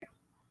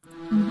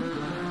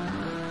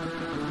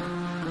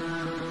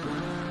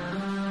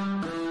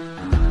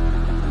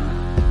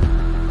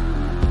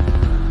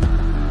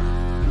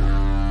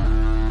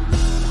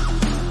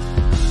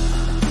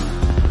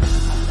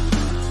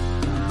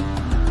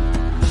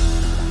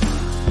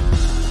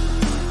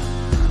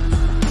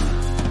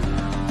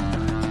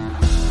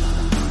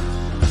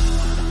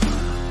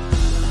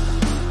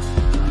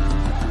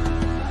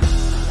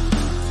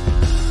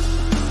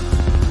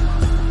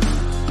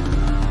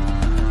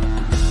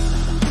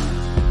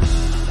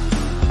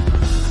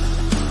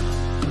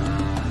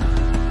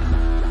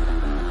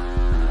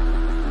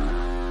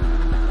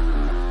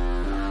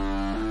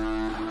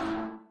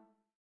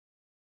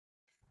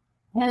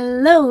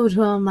Hello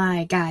to all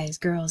my guys,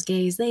 girls,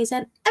 gays, theys,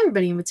 and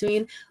everybody in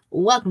between.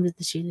 Welcome to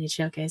the She Lead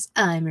Showcase.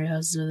 I'm your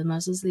host of the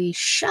Moses, the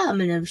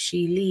shaman of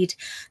She Lead,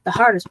 the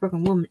hardest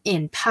broken woman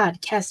in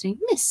podcasting,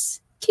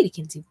 Miss Kitty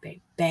Kinsey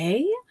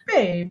Baby.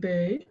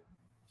 Baby.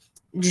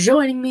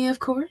 Joining me, of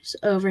course,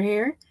 over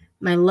here,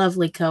 my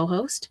lovely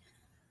co-host,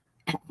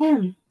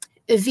 the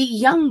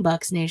Young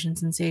Bucks Nation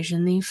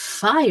sensation, the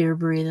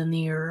fire-breathing,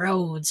 the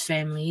Rhodes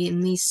family,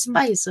 and the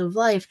spice of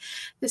life,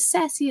 the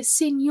sassiest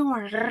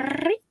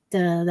senorita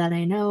that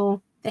I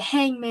know, the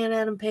hangman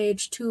Adam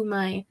Page to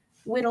my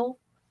whittle,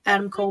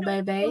 Adam Cole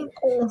Baby.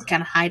 It's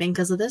kind of hiding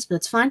because of this, but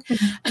it's fine.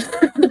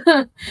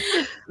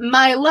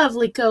 My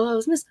lovely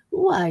co-host, Miss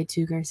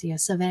Y2 Garcia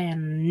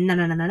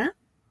Savannah.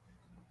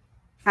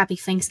 Happy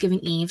Thanksgiving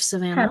Eve,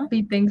 Savannah.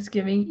 Happy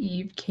Thanksgiving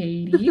Eve,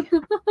 Katie.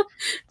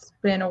 It's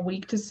been a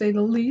week to say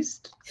the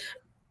least.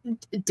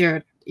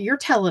 Dude, you're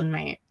telling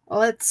me.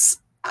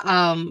 Let's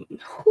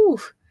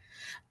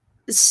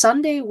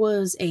Sunday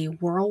was a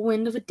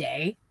whirlwind of a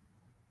day.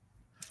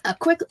 A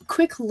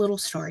quick little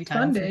story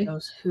time for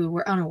those who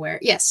were unaware.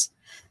 Yes.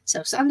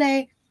 So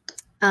Sunday,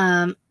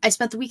 I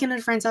spent the weekend at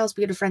a friend's house.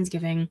 We had a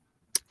Friendsgiving.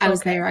 I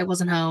was there. I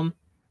wasn't home.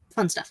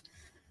 Fun stuff.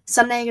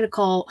 Sunday, I get a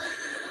call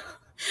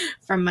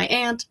from my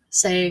aunt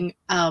saying,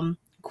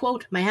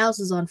 quote, "My house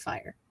is on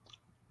fire."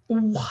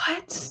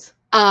 What?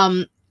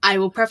 I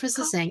will preface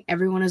this saying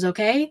everyone is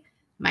okay.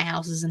 My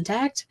house is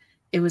intact.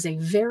 It was a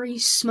very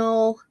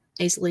small,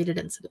 isolated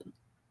incident.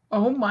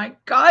 Oh my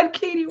God,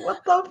 Katie,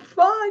 what the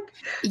fuck?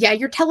 Yeah,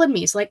 you're telling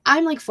me. So,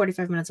 I'm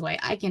 45 minutes away.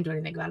 I can't do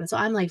anything about it. So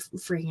I'm,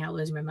 freaking out,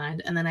 losing my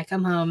mind. And then I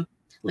come home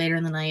later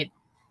in the night.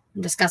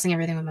 I'm discussing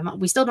everything with my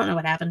mom. We still don't know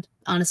what happened.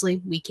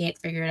 Honestly, we can't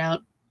figure it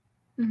out.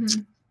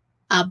 Mm-hmm.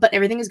 But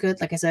everything is good.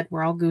 Like I said,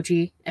 we're all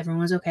Gucci.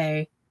 Everyone's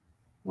okay.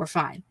 We're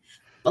fine.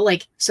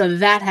 But, so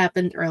that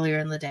happened earlier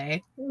in the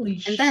day. Holy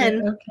and shit,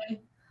 then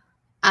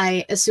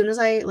okay. As soon as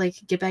I,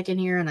 get back in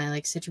here and I,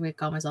 situate,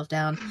 calm myself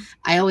down,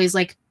 I always,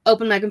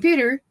 open my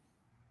computer.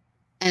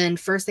 And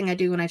first thing I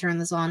do when I turn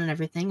this on and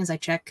everything is I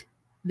check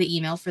the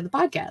email for the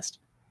podcast.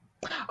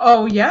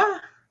 Oh, yeah?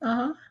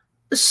 Uh-huh.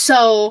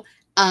 So,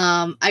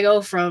 I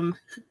go from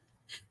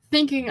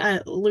thinking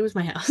I lose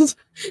my house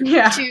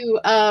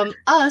to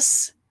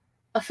us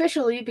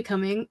officially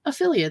becoming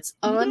affiliates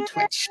on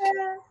Twitch.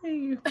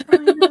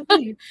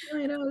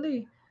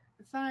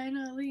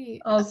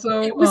 Finally.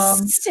 Also, it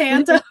was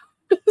Santa.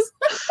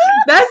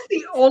 That's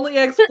the only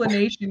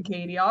explanation,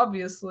 Katie,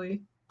 obviously.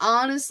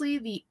 Honestly,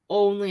 the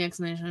only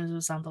explanation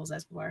is Santos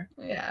Escobar.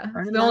 Yeah,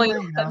 at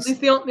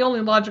least the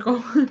only logical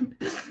one.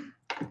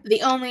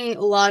 The only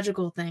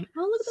logical thing.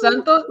 Oh,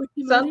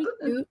 look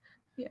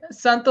at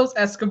Santos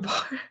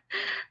Escobar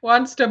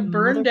wants to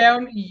burn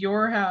down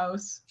your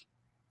house.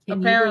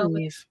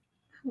 Apparently.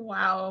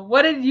 Wow.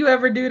 What did you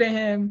ever do to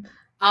him?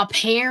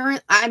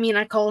 Apparently,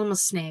 I called him a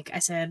snake. I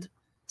said,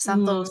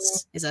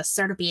 Santos is a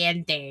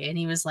serpiente. And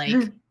he was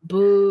like,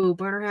 boo,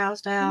 burn her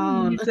house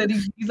down. He said,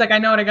 he's like, I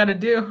know what I got to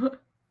do.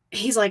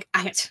 He's like,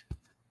 I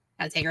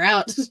gotta take her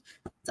out. It's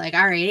like,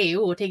 all right, hey,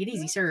 we'll take it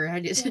easy, sir. I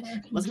just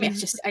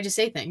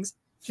say things.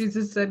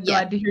 Jesus said,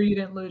 glad to hear you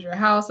didn't lose your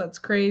house. That's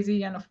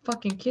crazy. I'm not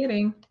fucking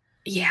kidding.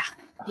 Yeah.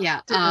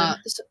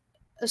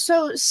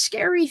 So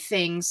scary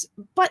things.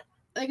 But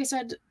like I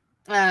said,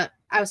 I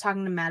was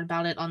talking to Matt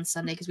about it on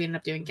Sunday because we ended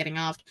up doing Getting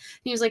Off.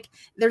 He was like,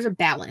 there's a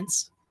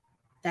balance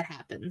that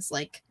happens.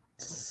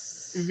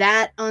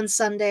 That on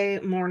Sunday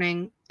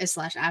morning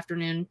 /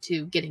 afternoon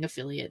to getting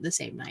affiliate the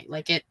same night.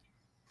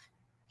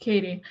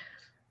 Katie,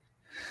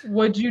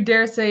 would you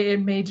dare say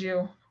it made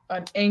you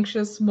an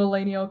anxious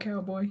millennial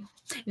cowboy?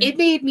 It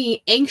made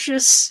me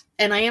anxious,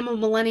 and I am a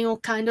millennial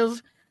kind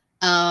of.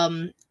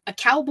 A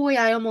cowboy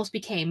I almost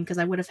became because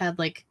I would have had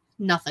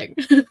nothing.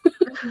 So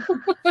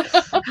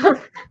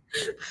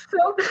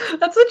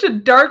that's such a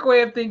dark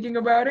way of thinking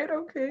about it.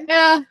 Okay.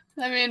 Yeah,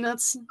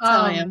 that's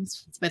how I am.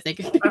 That's my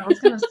thinking. I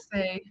was gonna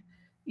say,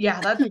 yeah,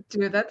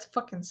 that's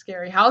fucking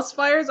scary. House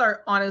fires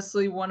are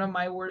honestly one of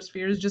my worst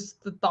fears.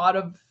 Just the thought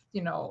of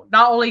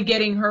not only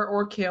getting hurt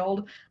or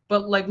killed,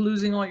 but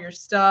losing all your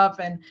stuff.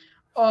 And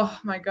oh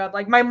my God,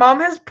 my mom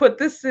has put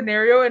this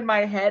scenario in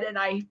my head, and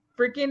I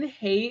freaking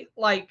hate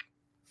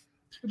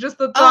just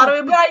the thought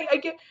of it. But I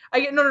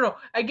get no.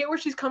 I get where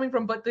she's coming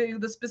from, but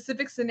the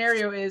specific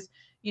scenario is,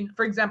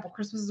 for example,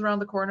 Christmas is around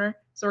the corner,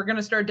 so we're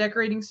gonna start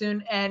decorating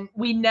soon, and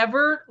we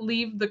never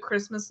leave the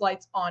Christmas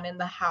lights on in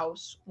the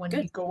house when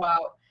we go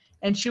out.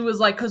 And she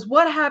was like, "Cause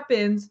what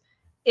happens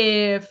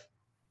if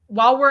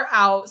while we're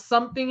out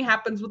something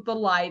happens with the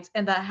lights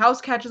and the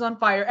house catches on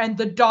fire and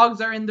the dogs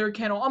are in their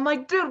kennel?" I'm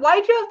like, dude,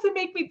 why'd you have to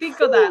make me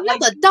think of that?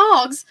 The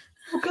dogs,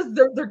 because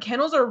their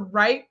kennels are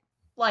right.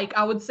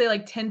 I would say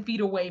 10 feet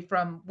away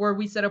from where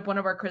we set up one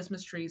of our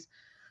Christmas trees.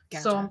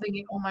 Gotcha. So I'm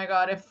thinking, oh my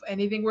God, if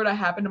anything were to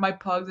happen to my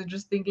pugs, and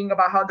just thinking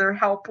about how they're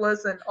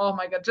helpless, and oh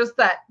my God, just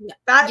that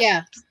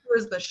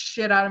scares the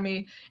shit out of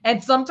me.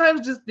 And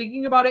sometimes just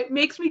thinking about it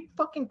makes me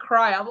fucking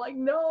cry. I'm like,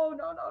 no,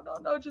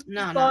 just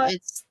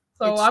it's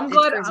I'm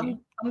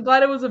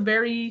glad it was a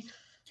very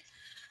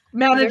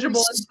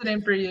manageable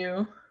incident for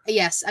you.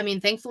 Yes, I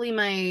mean, thankfully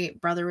my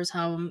brother was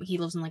home. He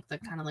lives in like the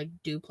kind of like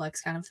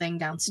duplex kind of thing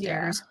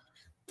downstairs.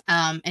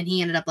 And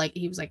he ended up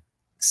he was like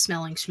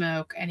smelling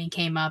smoke, and he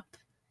came up,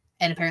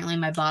 and apparently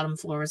my bottom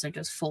floor was like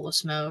just full of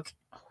smoke.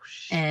 Oh,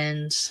 shit.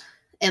 And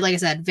like I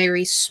said,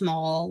 very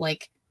small,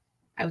 like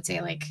I would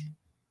say like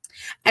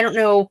I don't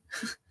know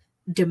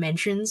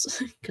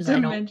dimensions because I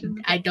don't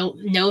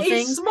know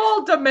things. A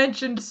small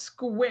dimensioned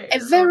square. A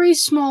very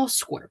small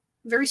square.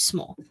 Very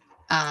small.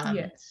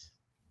 Yes.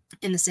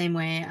 In the same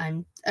way,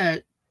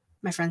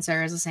 my friend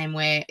Sarah is the same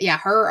way. Yeah,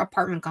 her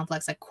apartment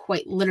complex like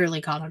quite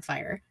literally caught on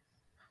fire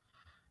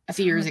a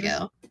few years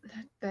ago.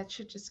 That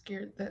shit just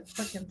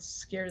fucking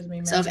scares me,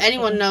 man. So if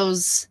anyone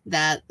knows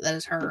that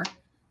is her.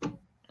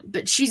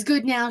 But she's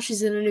good now.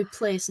 She's in a new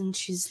place and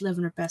she's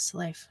living her best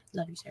life.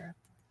 Love you, Sarah.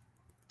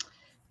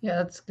 Yeah,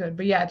 that's good.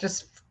 But yeah,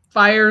 just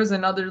fires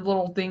and other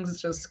little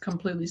things just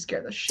completely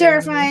scare the shit.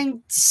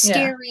 Terrifying,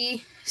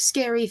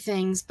 scary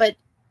things. But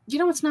you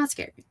know what's not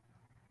scary?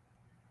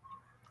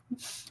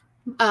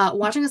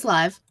 Watching us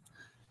live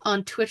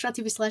on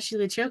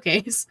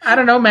twitch.tv/SheLeadShowcase. I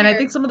don't know, man. I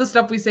think some of the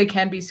stuff we say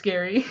can be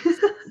scary.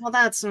 Well,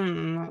 that's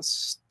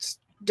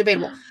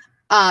debatable.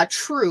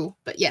 True,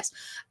 but yes.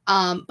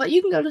 But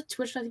you can go to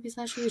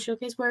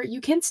twitch.tv/SheLeadShowcase where you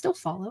can still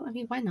follow. I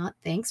mean, why not?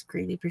 Thanks.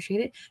 Greatly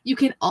appreciate it. You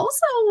can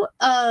also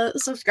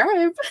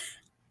subscribe.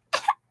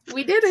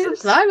 We did it.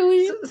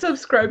 Finally.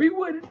 Subscribing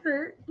wouldn't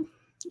hurt.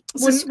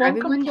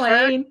 Subscribing wouldn't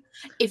hurt.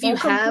 If you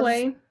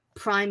have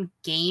Prime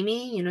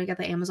Gaming, you got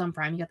the Amazon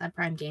Prime, you got that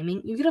Prime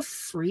Gaming, you get a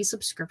free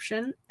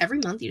subscription every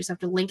month. You just have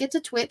to link it to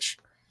Twitch.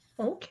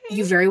 Okay.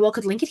 You very well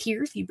could link it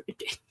here if you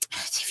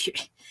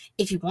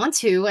want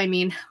to. I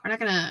mean, we're not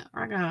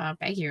gonna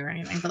beg you or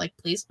anything, but like,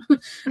 please.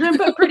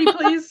 But pretty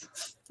please.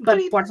 But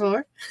por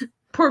favor.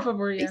 Por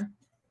favor, yeah.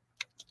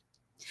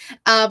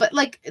 But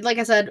like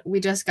I said, we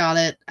just got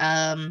it.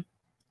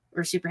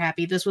 We're super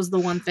happy. This was the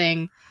one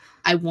thing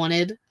I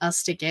wanted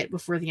us to get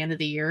before the end of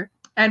the year.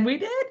 And we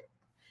did.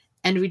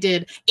 And we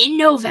did. In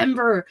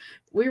November.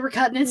 We were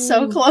cutting it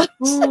so close.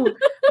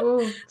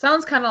 Ooh.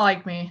 Sounds kind of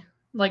like me.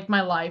 Like my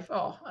life.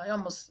 Oh, I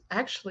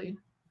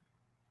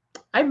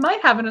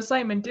might have an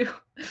assignment due.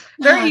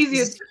 Very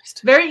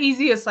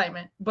easy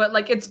assignment. But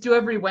like it's due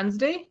every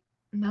Wednesday.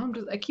 Now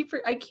I keep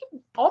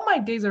all my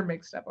days are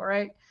mixed up, all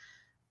right?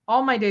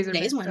 All my days are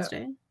mixed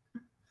Wednesday.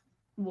 Up.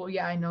 Well,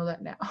 yeah, I know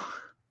that now.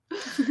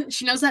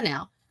 She knows that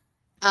now.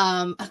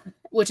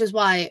 Which is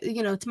why,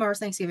 tomorrow's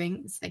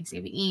Thanksgiving. It's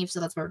Thanksgiving Eve, so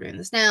that's why we're doing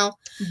this now.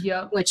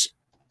 Yep. Which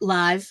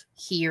live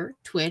here,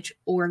 Twitch,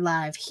 or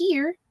live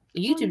here,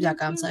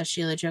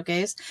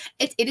 youtube.com/SheLeadShowcase.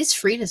 It is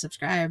free to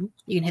subscribe.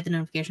 You can hit the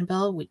notification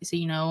bell so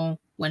you know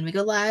when we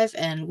go live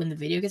and when the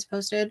video gets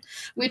posted,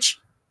 which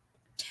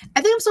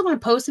I think I'm still going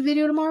to post a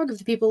video tomorrow, give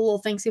the people a little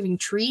Thanksgiving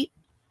treat,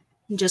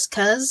 just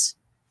cause.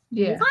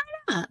 Yeah. Why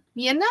not?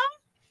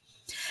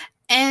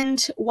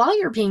 And while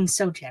you're being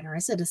so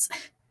generous, it's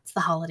the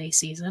holiday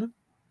season.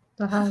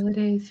 The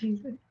holiday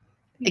season.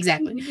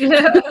 Exactly.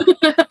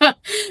 Yeah.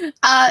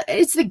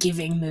 It's the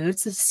giving mood.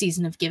 It's the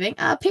season of giving.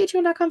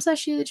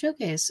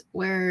 Patreon.com/SheLeadShowcase,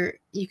 where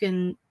you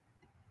can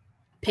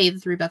pay the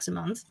 $3 a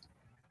month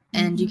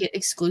and you get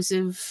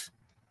exclusive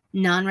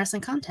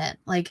non-wrestling content.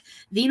 Like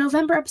the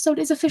November episode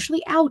is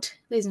officially out,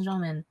 ladies and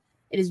gentlemen.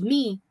 It is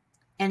me,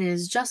 and it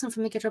is Justin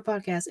from the Get Your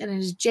Podcast, and it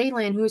is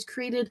Jaylan who has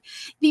created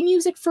the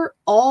music for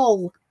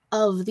all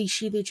of the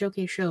She Lead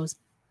Showcase shows.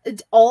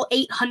 It's all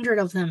 800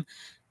 of them.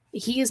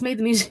 He has made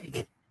the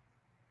music.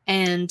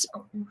 And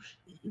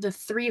the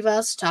three of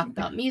us talk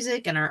about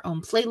music and our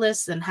own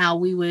playlists and how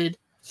we would,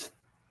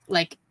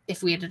 like,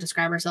 if we had to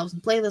describe ourselves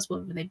in playlists,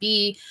 what would they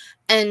be?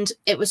 And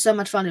it was so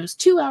much fun. It was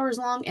 2 hours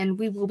long, and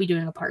we will be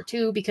doing a part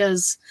 2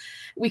 because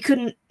we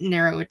couldn't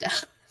narrow it down.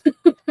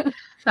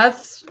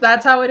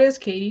 That's how it is,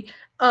 Katie.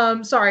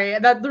 Sorry,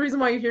 the reason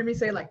why you hear me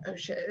say like, oh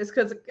shit, is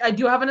because I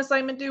do have an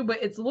assignment due,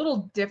 but it's a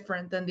little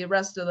different than the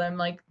rest of them.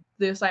 Like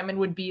the assignment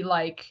would be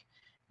like,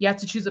 you have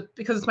to choose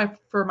because it's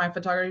for my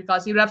photography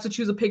class, you would have to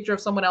choose a picture of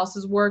someone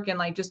else's work and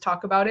like just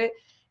talk about it.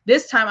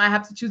 This time I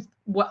have to choose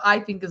what I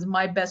think is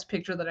my best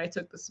picture that I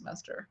took this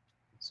semester.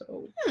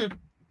 So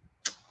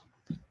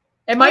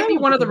it might be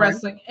one of the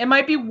wrestling. It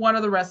might be one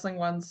of the wrestling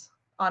ones,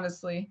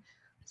 honestly.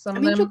 Some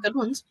of them took good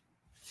ones.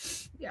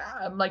 Yeah,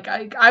 I'm like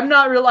I'm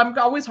not real. I'm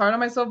always hard on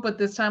myself, but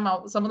this time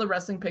some of the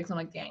wrestling pics, I'm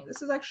like, dang,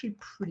 this is actually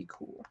pretty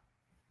cool.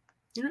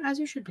 As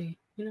you should be.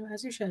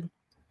 As you should.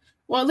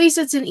 Well, at least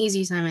it's an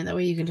easy assignment. That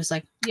way you can just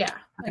like knock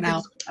it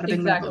out.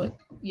 Exactly.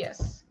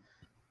 Yes.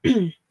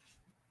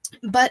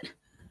 But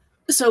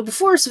so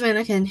before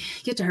Savannah can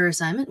get to her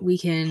assignment, we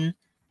can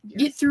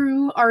get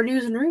through our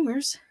news and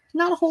rumors.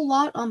 Not a whole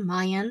lot on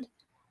my end.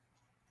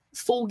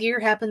 Full Gear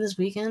happened this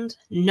weekend.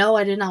 No,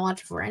 I did not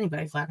watch it before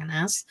anybody fucking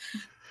asks.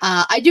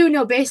 I do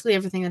know basically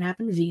everything that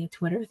happened via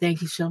Twitter.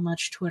 Thank you so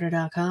much,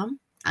 Twitter.com.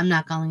 I'm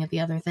not calling it the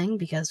other thing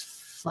because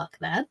fuck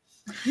that.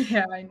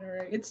 Yeah, I know,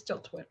 right? It's still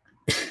Twitter.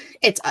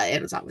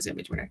 It was always going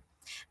to be Twitter.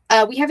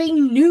 We have a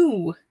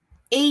new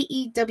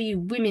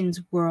AEW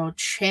Women's World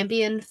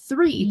Champion,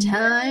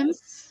 3-time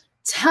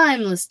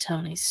timeless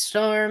Toni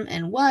Storm,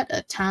 and what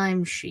a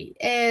time she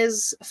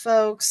is,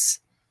 folks.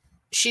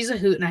 She's a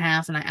hoot and a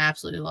half, and I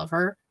absolutely love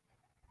her.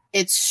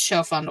 It's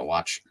so fun to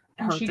watch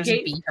her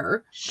beat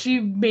her.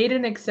 She made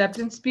an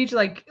acceptance speech,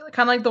 like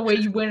kind of like the way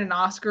you win an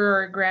Oscar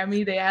or a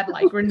Grammy. They had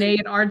like Renee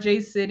and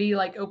RJ City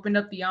like opened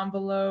up the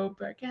envelope.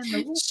 Again,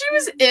 she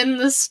was in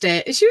the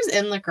She was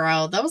in the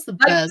crowd. That was the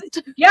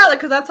best. Yeah,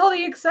 because that's how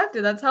they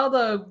accepted. That's how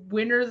the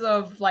winners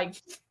of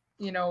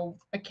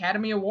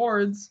Academy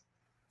Awards,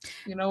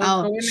 go in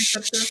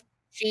and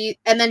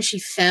and then she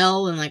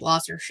fell and like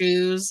lost her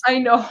shoes. I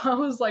know. I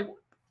was like, what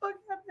the fuck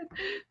happened?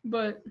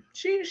 But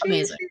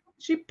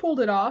she pulled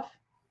it off.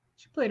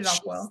 She played it off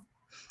well.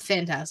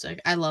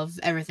 Fantastic. I love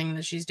everything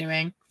that she's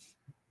doing.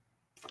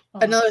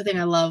 Another thing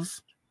I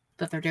love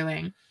that they're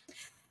doing.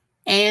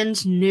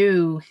 And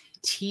new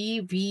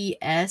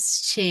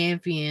TBS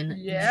champion,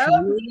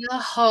 Julia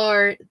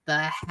Hart,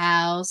 the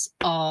house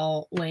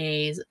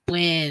always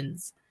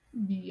wins.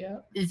 Yeah.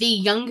 The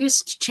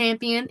youngest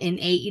champion in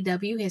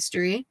AEW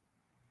history.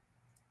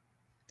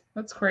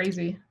 That's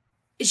crazy.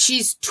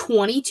 She's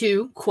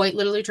 22, quite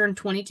literally turned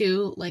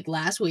 22 like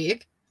last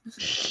week.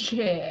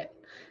 Shit.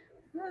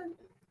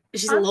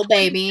 She's a little 22.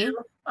 Baby.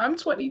 I'm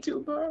 22,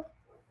 bro.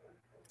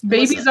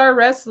 Babies are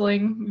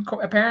wrestling,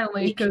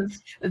 apparently,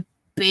 because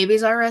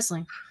babies are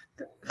wrestling.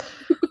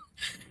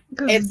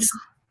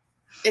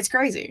 It's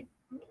crazy,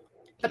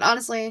 but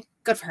honestly,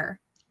 good for her.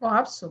 Well,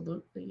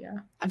 absolutely, yeah.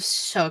 I'm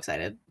so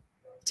excited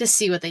to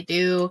see what they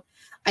do.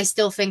 I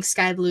still think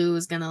Sky Blue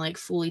is gonna like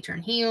fully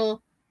turn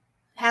heel.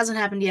 Hasn't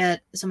happened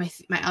yet, so my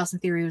Austin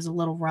Theory was a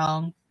little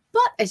wrong,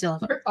 but I still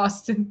have her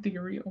Austin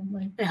Theory. Oh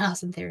my God.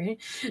 Austin Theory.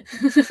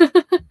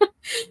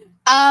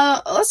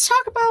 Let's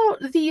talk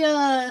about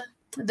the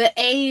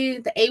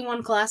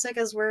A1 Classic,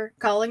 as we're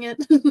calling it,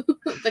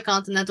 the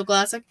Continental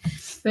Classic.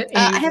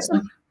 I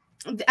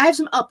have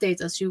some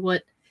updates as to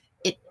what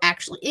it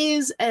actually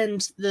is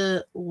and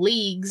the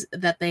leagues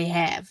that they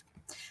have.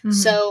 Mm-hmm.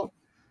 So,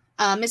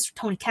 Mr.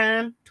 Tony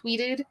Khan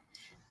tweeted.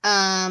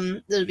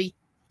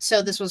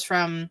 This was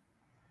from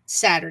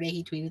Saturday.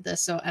 He tweeted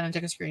this, so I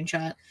took a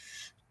screenshot.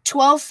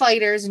 12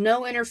 fighters,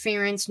 no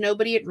interference,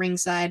 nobody at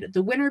ringside.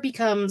 The winner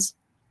becomes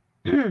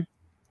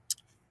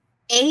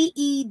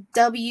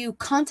AEW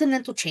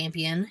Continental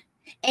Champion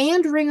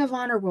and Ring of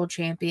Honor World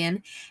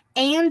Champion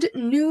and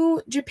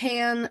New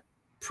Japan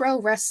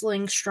Pro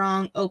Wrestling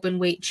Strong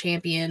Openweight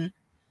Champion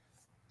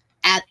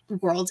at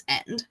World's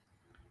End.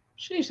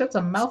 Sheesh, that's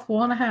a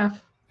mouthful and a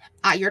half.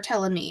 You're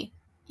telling me.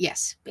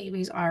 Yes,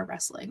 babies are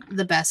wrestling.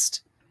 The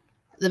best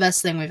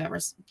thing we've ever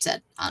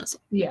said,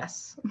 honestly.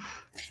 Yes.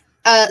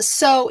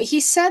 So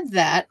he said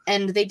that,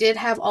 and they did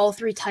have all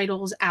 3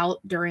 titles out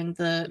during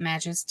the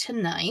matches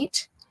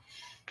tonight.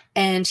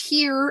 And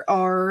here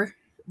are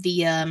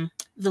the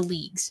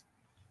leagues.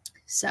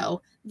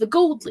 So the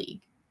Gold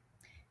League: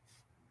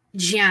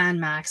 Jon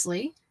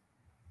Moxley,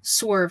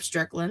 Swerve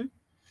Strickland,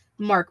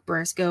 Mark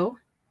Briscoe,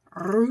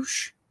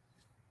 Rush,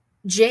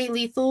 Jay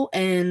Lethal,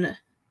 and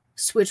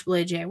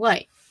Switchblade Jay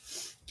White.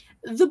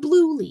 The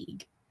Blue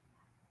League: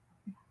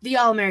 the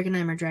All-American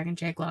Nightmare Dragon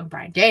Jake Long,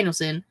 Bryan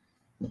Danielson,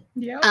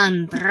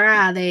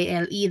 Andrade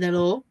El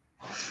Idolo,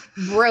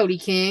 Brody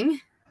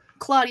King,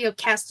 Claudio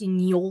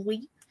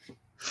Castagnoli,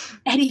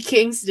 Eddie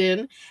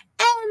Kingston,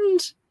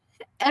 and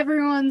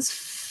everyone's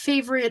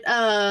favorite,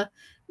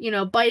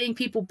 biting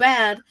people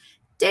bad,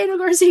 Daniel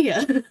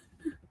Garcia.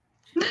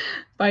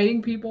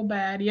 Biting people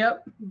bad,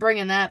 yep.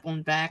 Bringing that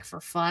one back for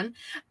fun.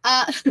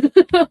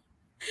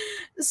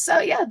 So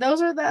yeah,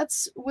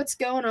 that's what's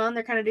going on.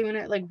 They're kind of doing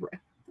it like,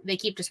 they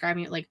keep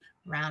describing it like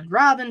round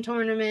robin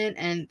tournament,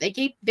 and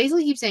they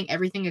basically keep saying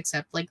everything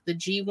except like the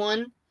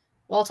G1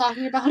 while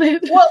talking about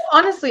it. Well,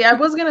 honestly, I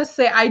was gonna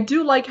say I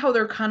do like how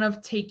they're kind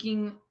of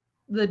taking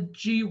the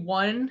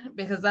G1,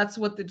 because that's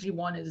what the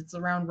G1 is. It's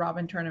a round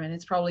robin tournament.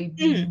 It's probably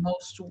the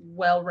most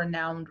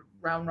well-renowned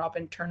round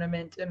robin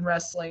tournament in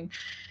wrestling,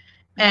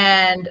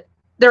 and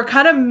they're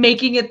kind of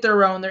making it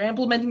their own. They're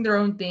implementing their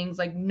own things,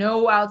 like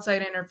no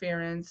outside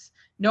interference,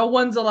 no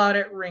one's allowed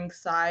at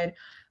ringside.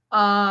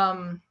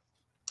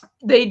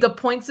 The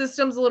point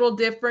system's a little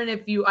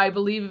different. I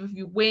believe if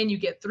you win, you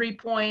get 3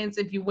 points.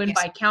 If you win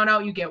by count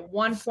out, you get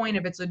 1 point.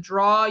 If it's a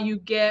draw, you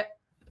get,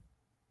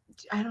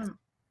 I don't know.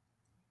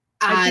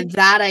 I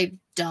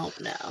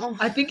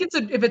think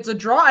if it's a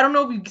draw, I don't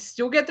know if you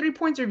still get 3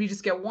 points or if you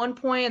just get 1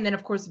 point. And then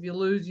of course, if you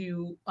lose,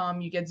 you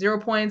get 0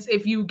 points.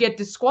 If you get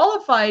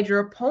disqualified, your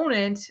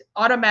opponent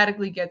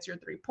automatically gets your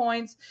 3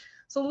 points.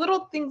 So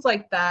little things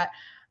like that.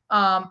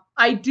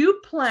 I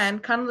do plan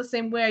kind of the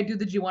same way I do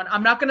the G1.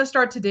 I'm not going to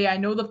start today. I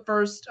know the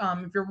first,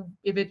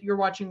 if you're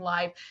watching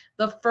live,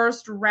 the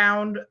first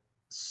round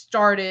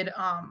started,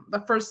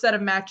 the first set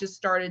of matches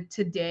started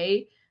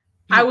today.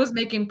 I was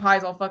making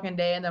pies all fucking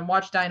day and then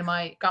watched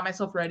Dynamite, got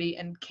myself ready,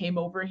 and came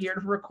over here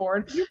to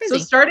record. So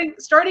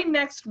starting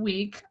next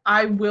week,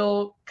 I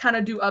will kind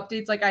of do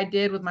updates like I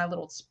did with my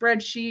little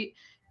spreadsheet.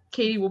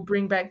 Katie will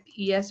bring back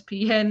the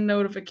ESPN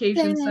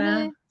notification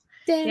sound.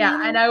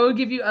 Yeah, and I will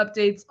give you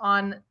updates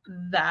on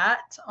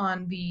that,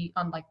 on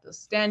like the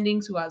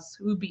standings,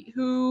 who beat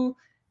who,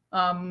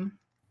 how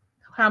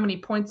many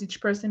points each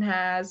person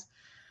has.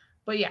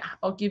 But yeah,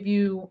 I'll give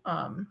you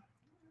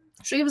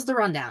she'll give us the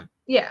rundown.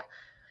 Yeah.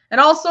 And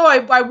also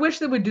I wish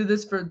they would do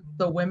this for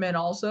the women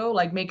also,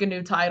 like make a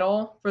new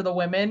title for the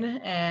women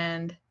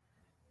and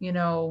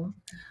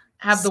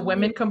have the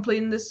women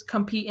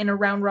compete in a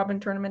round robin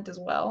tournament as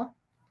well.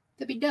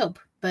 That'd be dope,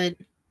 but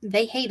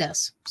they hate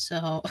us,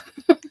 so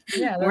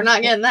yeah, we're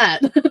not getting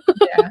that.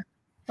 Yeah.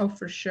 Oh,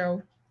 for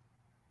sure.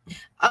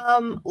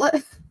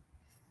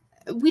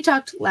 We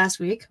talked last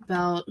week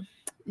about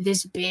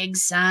this big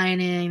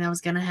signing that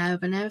was going to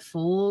happen at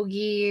Full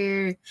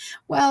Gear.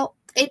 Well,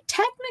 it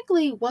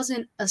technically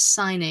wasn't a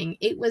signing.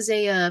 It was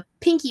a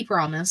pinky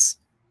promise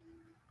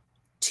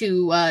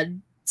to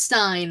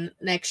sign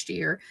next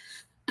year.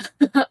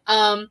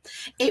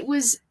 It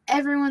was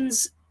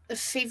everyone's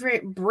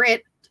favorite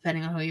Brit,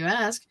 depending on who you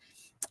ask,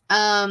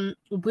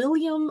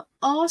 William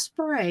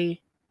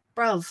Ospreay.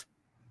 Bruv.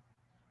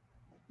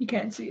 You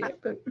can't see it,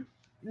 but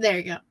there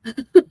you go.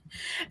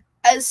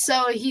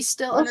 So he's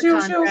still under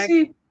contract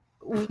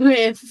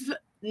with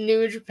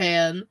New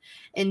Japan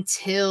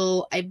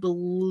until I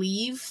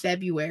believe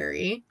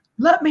February.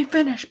 Let me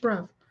finish,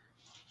 bro.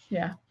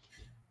 Yeah.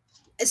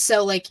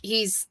 So like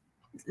he's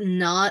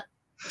not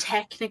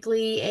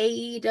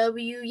technically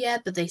AEW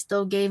yet, but they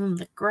still gave him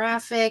the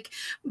graphic.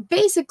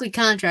 Basically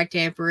contract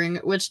tampering,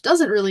 which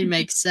doesn't really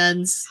make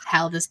sense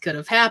how this could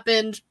have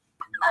happened.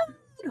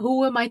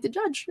 Who am I to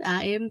judge?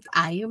 I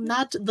am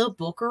not the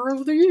Booker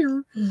of the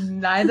Year.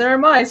 Neither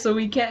am I, so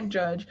we can't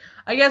judge.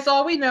 I guess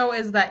all we know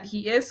is that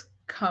he is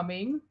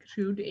coming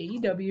to the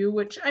AEW,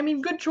 which, I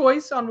mean, good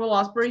choice on Will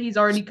Ospreay. He's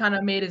already kind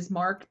of made his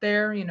mark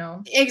there,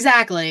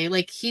 Exactly.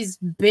 Like, he's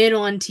been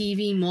on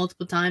TV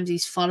multiple times.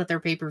 He's fought at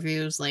their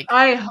pay-per-views. Like,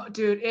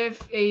 dude,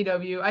 if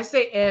AEW, I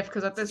say if,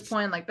 because at this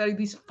point, like,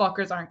 these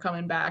fuckers aren't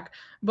coming back.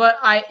 But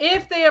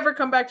if they ever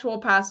come back to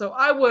El Paso,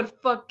 I would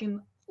fucking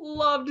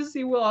love to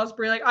see Will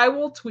Ospreay. Like, I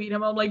will tweet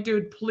him. I'm like,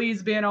 dude,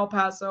 please be in El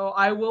Paso.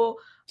 I will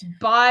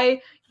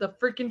buy the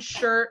freaking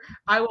shirt.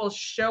 I will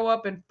show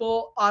up in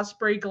full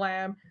Ospreay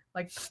glam.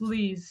 Like,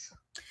 please.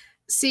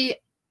 See,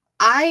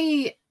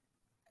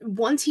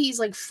 once he's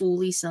like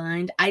fully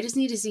signed, I just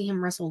need to see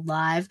him wrestle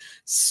live,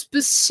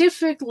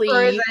 specifically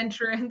for his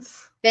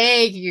entrance.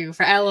 Thank you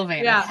for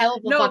elevating. Yeah, hell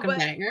of a fucking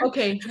banger.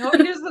 Okay,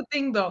 here's the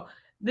thing though.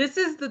 This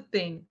is the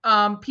thing.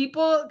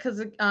 People,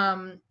 because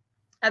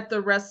at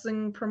the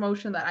wrestling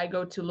promotion that I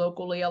go to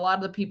locally, a lot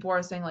of the people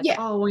are saying like,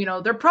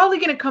 oh, they're probably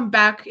going to come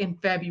back in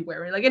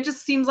February. Like, it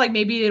just seems like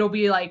maybe it'll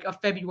be like a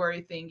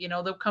February thing,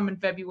 they'll come in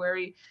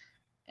February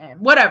and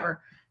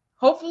whatever.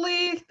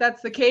 Hopefully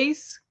that's the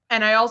case.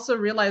 And I also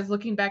realized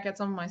looking back at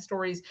some of my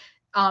stories,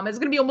 it's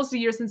going to be almost a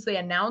year since they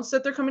announced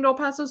that they're coming to El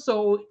Paso.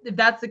 So if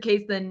that's the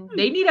case, then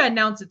they need to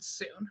announce it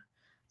soon.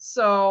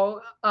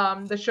 So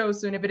the show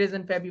soon, if it is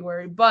in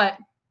February, but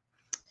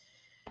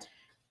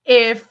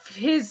if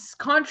Ospreay's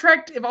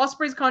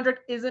contract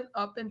isn't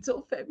up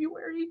until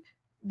February,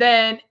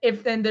 then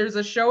there's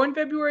a show in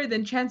February,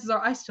 then chances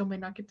are I still may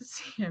not get to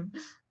see him.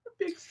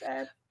 Big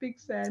sad.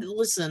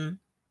 Listen,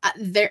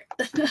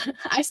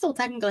 I still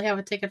technically have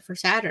a ticket for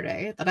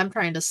Saturday that I'm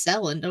trying to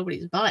sell and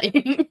nobody's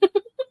buying.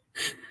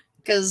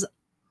 Because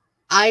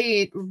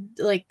I'm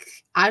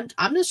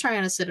just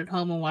trying to sit at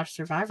home and watch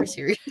Survivor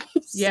Series.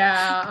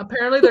 Yeah,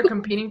 apparently they're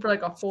competing for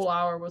like a full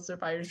hour with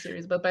Survivor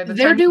Series, but by the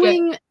time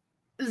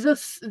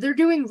they're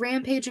doing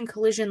Rampage and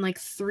Collision like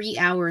 3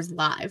 hours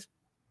live.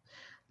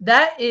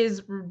 That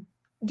is,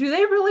 do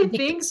they really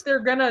think they're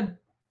gonna?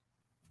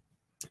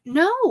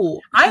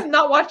 No, I'm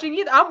not watching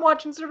either. I'm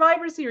watching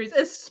Survivor Series,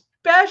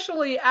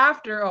 especially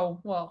after. Oh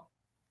well,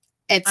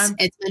 it's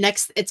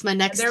my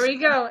next. There we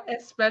go.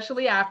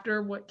 Especially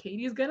after what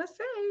Katie's gonna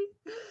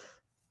say.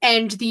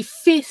 And the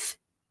 5th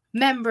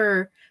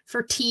member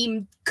for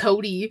Team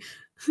Cody,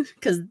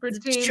 because for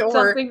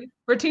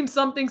Team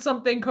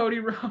something Cody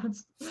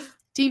Rhodes.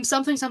 Team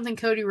something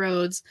Cody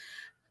Rhodes,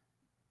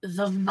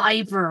 the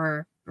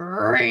Viper,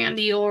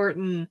 Randy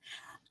Orton.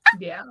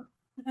 Yeah.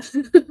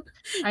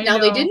 Now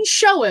they didn't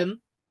show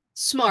him.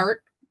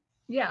 Smart.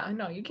 Yeah,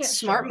 no, you can't.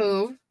 Smart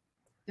move.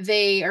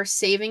 They are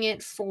saving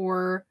it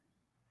for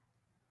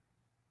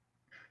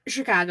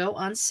Chicago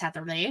on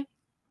Saturday.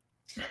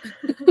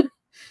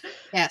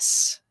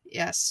 Yes,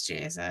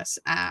 Jesus.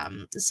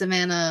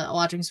 Savannah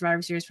watching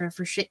Survivor Series for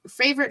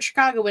favorite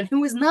Chicagoan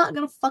who is not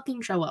gonna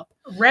fucking show up.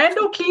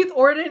 Randall Keith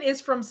Orton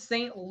is from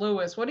St.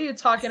 Louis. What are you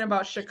talking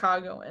about,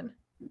 Chicagoan?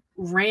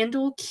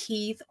 Randall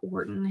Keith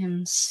Orton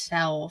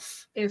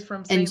himself is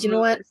from St. Louis. And you know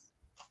what?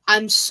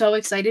 I'm so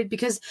excited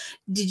because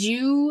did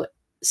you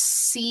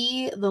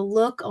see the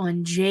look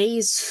on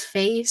Jay's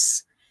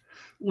face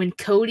when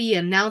Cody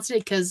announced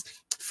it? Because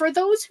for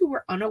those who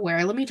were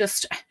unaware, let me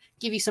just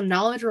give you some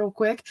knowledge real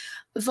quick.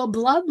 The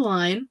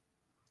Bloodline,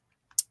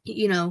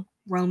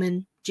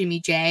 Roman,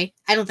 Jimmy Jay.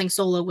 I don't think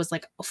Solo was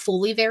like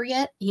fully there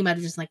yet. He might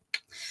have just like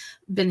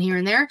been here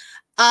and there.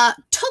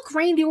 Took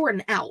Randy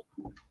Orton out.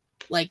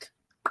 Like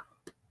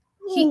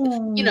he,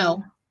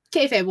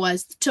 kayfabe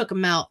wise, took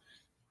him out.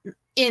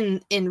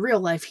 In real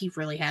life, he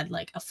really had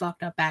like a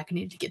fucked up back and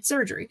needed to get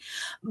surgery.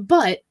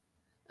 But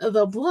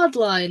the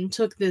bloodline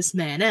took this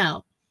man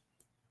out.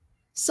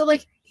 So,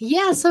 like,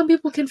 yeah, some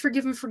people can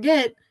forgive and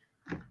forget.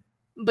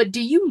 But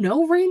do you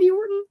know Randy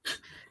Orton?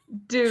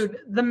 Dude,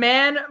 the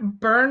man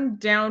burned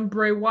down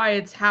Bray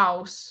Wyatt's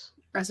house.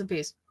 Rest in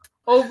peace.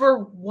 Over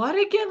what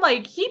again?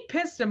 Like, he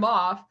pissed him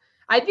off.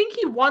 I think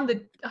he won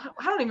the...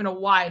 I don't even know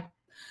why.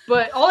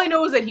 But all I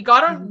know is that he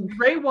got on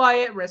Bray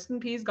Wyatt, rest in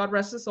peace, God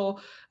rest his soul,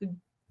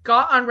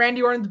 got on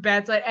Randy Orton's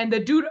bad side, and the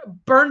dude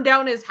burned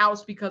down his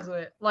house because of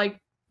it. Like,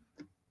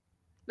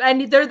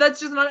 and that's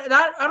just not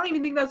that. I don't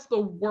even think that's the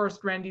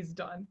worst Randy's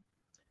done.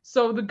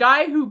 So the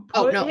guy who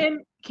put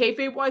him,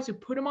 kayfabe wise, who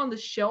put him on the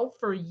shelf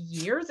for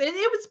years, and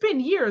it's been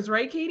years,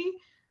 right, Katie?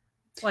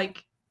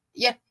 Like,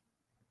 yeah,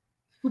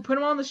 who put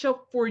him on the shelf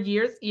for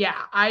years? Yeah,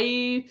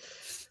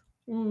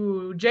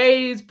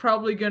 Jay's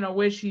probably gonna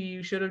wish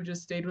he should have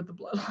just stayed with the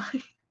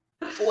bloodline.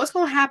 What's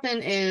gonna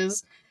happen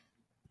is,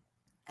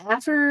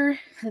 after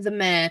the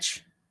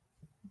match,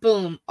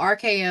 boom,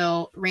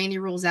 RKO, Randy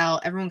rolls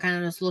out. Everyone kind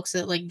of just looks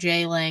at like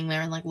Jay laying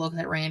there and like looks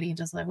at Randy and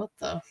just like, what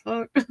the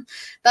fuck?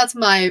 That's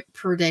my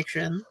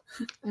prediction.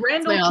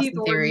 Randall Keith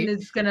Orton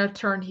is gonna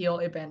turn heel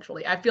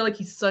eventually. I feel like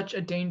he's such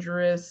a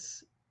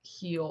dangerous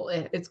heel.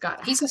 It's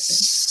got. He's a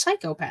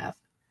psychopath.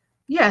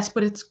 Yes,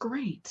 but it's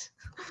great.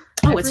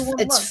 Oh,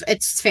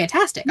 it's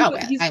fantastic.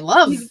 I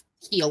love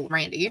heel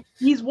Randy.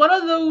 He's one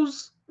of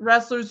those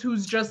wrestlers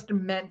who's just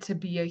meant to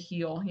be a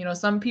heel. You know,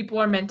 some people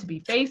are meant to be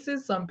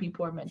faces, some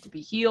people are meant to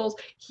be heels.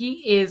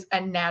 He is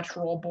a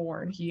natural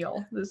born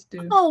heel, this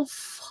dude. Oh,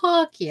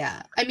 fuck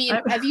yeah. I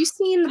mean, have you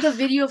seen the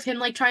video of him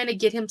like trying to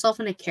get himself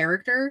in a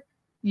character?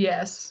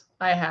 Yes,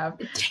 I have.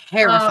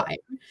 Terrifying.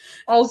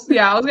 Also,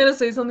 yeah, I was gonna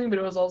say something, but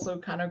it was also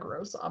kind of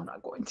gross, so I'm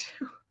not going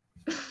to.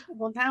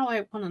 Well, now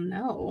I want to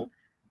know.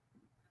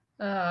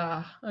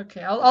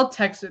 Okay, I'll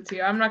text it to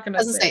you. I'm not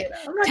gonna say it.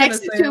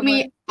 Text it to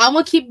me. I'm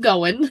gonna keep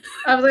going.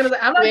 I was gonna say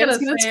I'm not gonna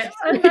say it.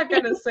 I'm not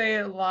gonna say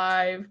it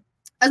live.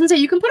 I was gonna say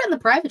you can put it in the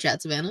private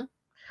chat, Savannah.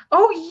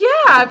 Oh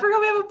yeah, I forgot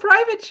we have a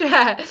private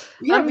chat.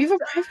 Yeah, we have a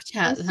private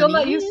chat. I'm still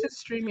not used to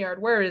StreamYard.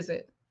 Where is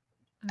it?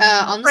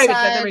 On the private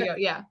side. chat. There we go.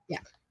 Yeah.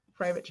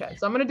 Private chat.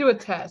 So I'm gonna do a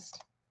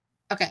test.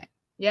 Okay.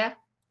 Yeah.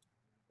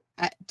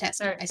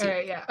 Test. All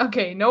right. Yeah.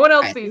 Okay. No one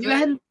else sees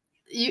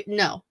it.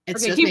 No.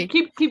 It's okay.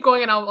 Just Keep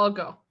going, and I'll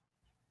go.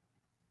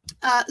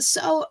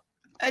 So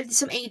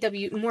some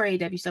more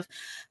AEW stuff.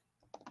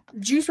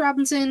 Juice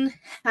Robinson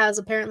has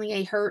apparently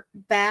a hurt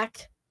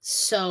back,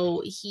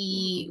 so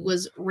he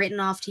was written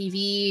off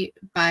TV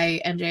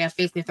by MJF,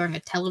 basically throwing a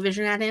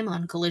television at him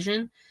on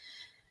Collision.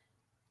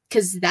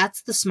 Because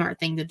that's the smart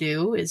thing to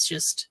do, is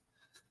just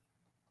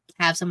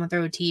have someone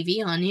throw a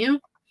TV on you.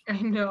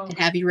 I know. And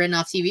have you written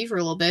off TV for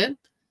a little bit.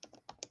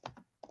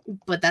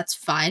 But that's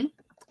fine.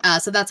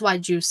 So that's why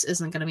Juice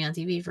isn't going to be on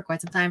TV for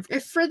quite some time.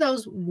 For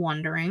those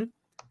wondering.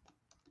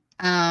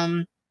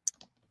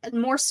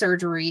 More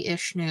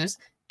surgery-ish news.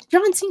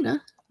 John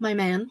Cena, my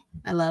man,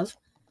 I love,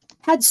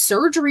 had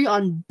surgery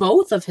on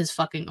both of his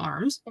fucking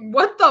arms.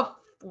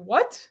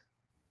 What?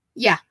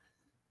 Yeah.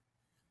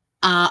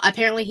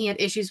 Apparently he had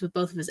issues with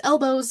both of his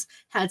elbows,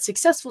 had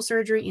successful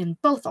surgery in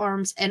both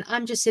arms, and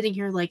I'm just sitting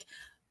here like,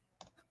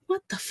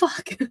 what the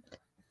fuck?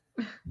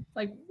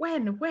 Like,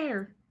 when?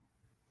 Where?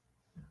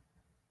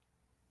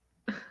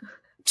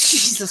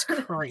 Jesus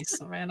Christ,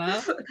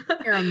 Savannah.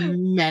 You're a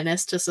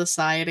menace to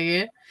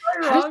society.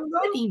 How do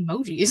you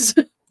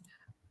emojis?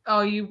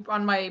 Oh, you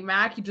on my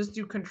Mac, you just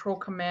do Control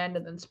Command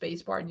and then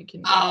Spacebar, and you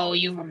can. Oh,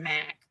 you have a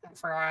Mac.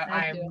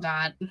 I'm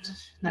not.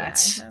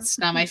 It's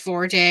not my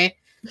forte.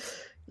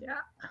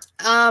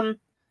 Yeah.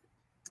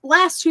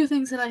 Last two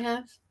things that I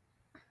have.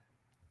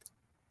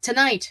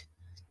 Tonight,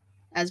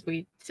 as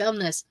we film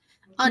this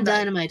on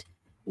Dynamite,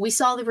 we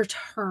saw the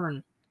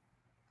return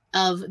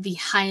of the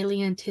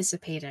highly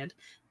anticipated,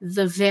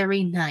 the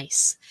very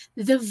nice,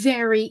 the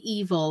very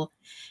evil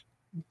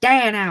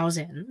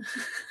Danhausen.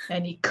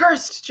 And he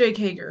cursed Jake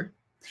Hager.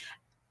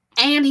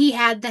 And he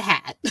had the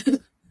hat.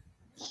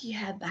 He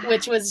had the hat.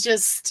 Which was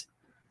just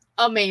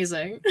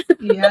amazing.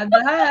 He had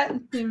the hat.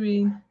 I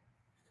mean,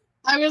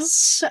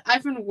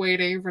 I've been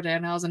waiting for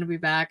Danhausen to be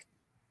back.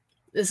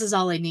 This is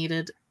all I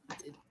needed.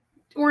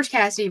 Orange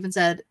Cassidy even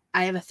said,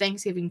 I have a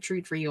Thanksgiving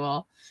treat for you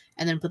all.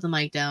 And then put the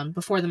mic down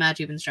before the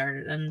match even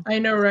started. And I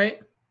know,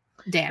 right?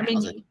 Danhausen. I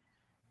mean,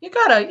 you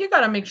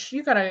gotta make sure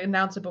you gotta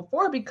announce it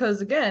before,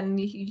 because again,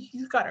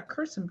 you gotta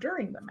curse him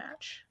during the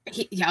match.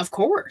 Yeah, of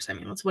course. I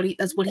mean, that's what he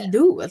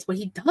do. That's what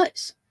he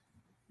does.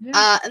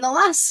 Yeah. And the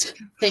last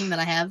thing that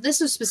I have, this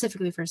is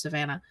specifically for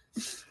Savannah.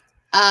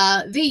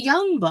 The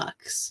Young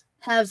Bucks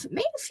have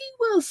made a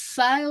few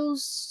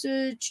files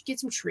to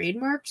get some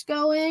trademarks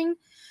going.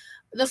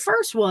 The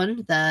first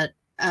one that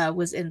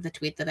was in the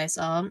tweet that I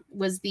saw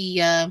was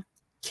the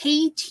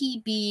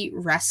KTB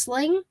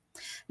Wrestling.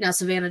 Now,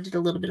 Savannah did a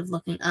little bit of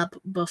looking up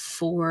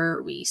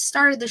before we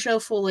started the show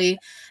fully,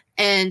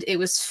 and it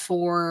was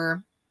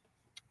for...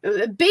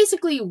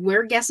 Basically,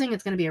 we're guessing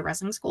it's going to be a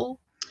wrestling school.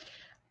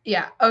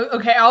 Yeah.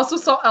 Okay. I also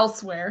saw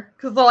Elsewhere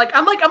because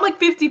I'm like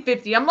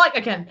 50-50. I'm like,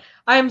 again,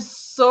 I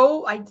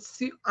so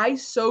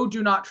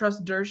do not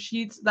trust dirt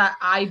sheets that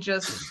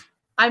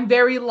I'm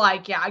very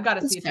like, yeah, I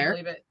gotta see it to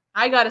believe it.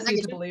 I gotta see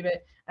it to believe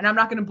it, and I'm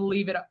not gonna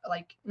believe it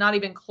like not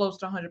even close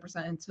to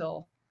 100%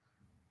 until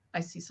I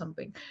see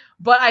something.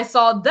 But I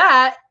saw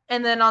that,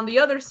 and then on the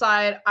other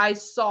side, I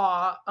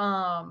saw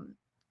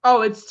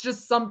oh, it's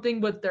just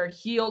something with their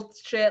heel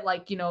shit,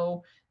 like,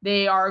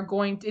 they are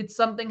going to, it's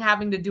something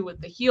having to do with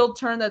the heel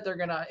turn that they're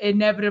gonna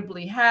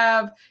inevitably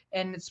have,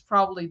 and it's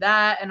probably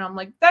that. And I'm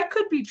like, that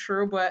could be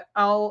true, but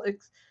I'll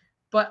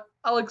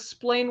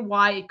explain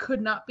why it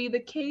could not be the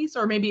case,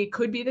 or maybe it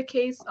could be the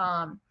case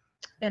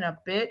in a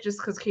bit, just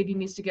because Katie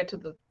needs to get to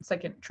the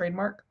second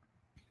trademark.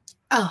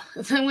 Oh,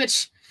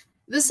 which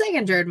the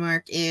second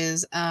trademark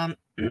is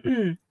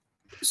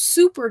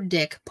Super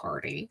Dick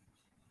Party.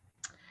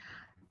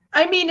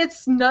 I mean,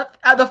 it's not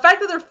the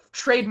fact that they're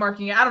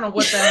trademarking it. I don't know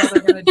what the hell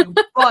they're gonna do,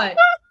 but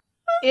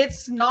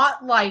it's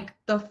not like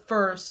the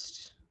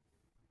first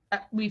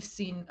we've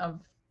seen of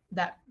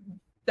that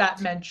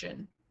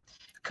mention.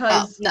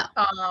 Because no.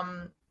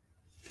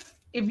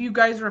 If you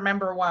guys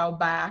remember a while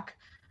back,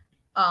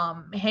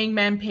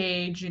 Hangman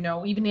Page,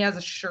 even he has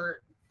a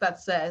shirt that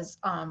says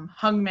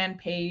Hangman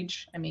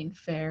Page. I mean,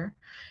 fair.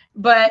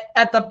 But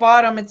at the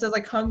bottom it says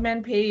like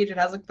Hangman Page. It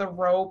has like the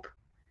rope.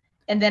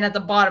 And then at the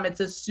bottom it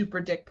says Super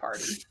Dick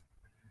Party.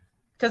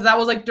 Because that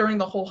was like during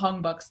the whole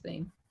Hung Bucks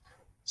thing.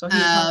 So he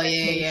was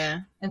yeah.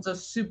 And so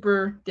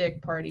Super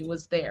Dick Party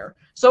was there.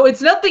 So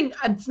it's nothing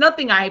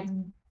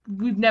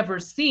we've never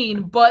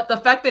seen, but the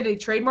fact that they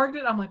trademarked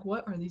it, I'm like,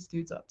 what are these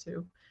dudes up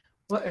to?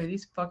 What are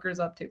these fuckers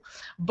up to?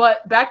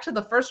 But back to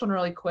the first one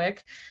really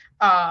quick.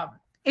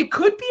 It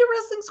could be a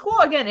wrestling school.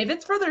 Again, if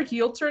it's for their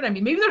heel turn, I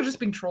mean, maybe they're just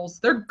being trolls.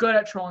 They're good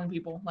at trolling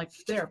people. Like,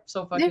 they're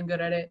so fucking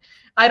good at it.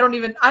 I don't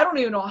even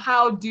know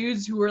how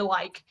dudes who are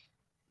like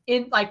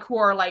in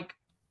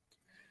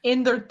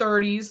their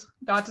 30s,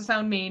 not to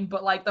sound mean,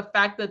 but like the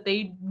fact that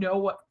they know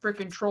what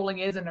freaking trolling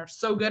is and are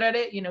so good at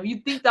it,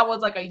 you'd think that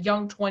was like a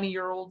young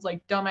 20-year-olds,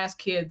 like dumbass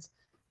kids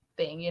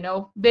thing,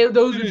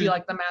 those would be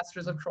like the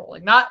masters of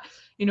trolling, not,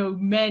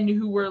 men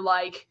who were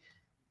like,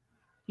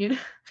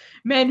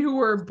 men who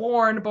were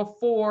born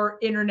before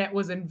internet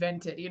was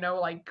invented,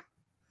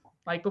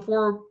 like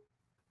before,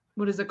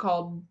 what is it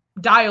called?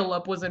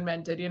 Dial-up was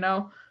invented,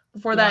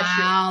 before that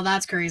shit. Wow,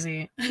 that's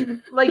crazy.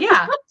 Like,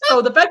 yeah.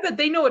 So the fact that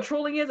they know what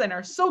trolling is and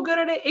are so good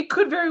at it, it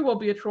could very well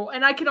be a troll.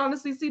 And I can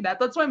honestly see that.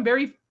 That's why I'm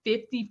very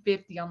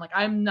 50-50. I'm like,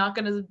 I'm not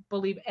going to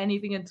believe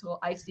anything until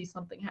I see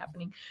something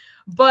happening.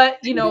 But,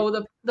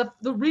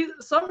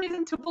 some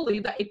reason to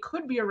believe that it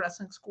could be a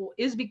wrestling school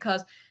is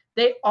because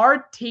they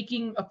are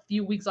taking a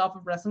few weeks off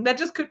of wrestling. That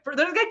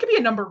could be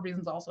a number of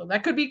reasons also.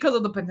 That could be because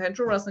of the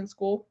potential wrestling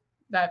school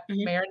that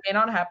may or may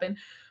not happen.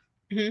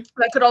 Mm-hmm.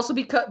 That could also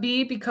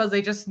be because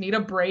they just need a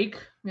break.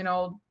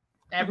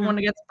 Everyone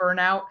gets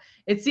burnout.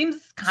 It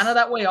seems kind of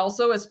that way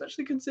also,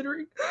 especially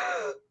considering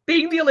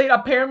Being the Elite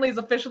apparently is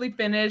officially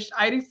finished.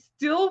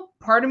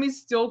 Part of me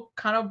still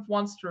kind of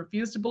wants to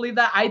refuse to believe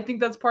that. I think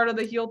that's part of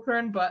the heel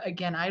turn, but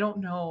again, I don't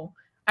know.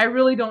 I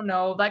really don't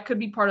know. That could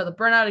be part of the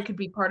burnout. It could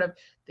be part of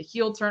the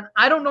heel turn.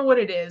 I don't know what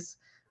it is,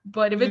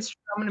 but if it's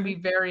true, I'm going to be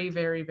very,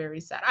 very, very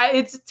sad.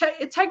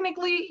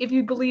 Technically, if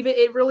you believe it,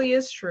 it really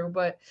is true,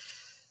 but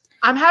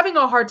I'm having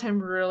a hard time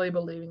really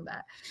believing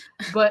that.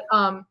 But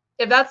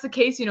if that's the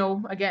case,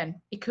 again,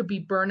 it could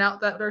be burnout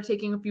that they're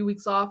taking a few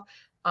weeks off.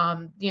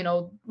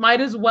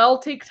 Might as well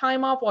take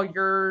time off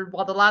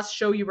while the last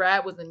show you were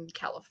at was in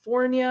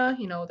California,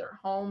 their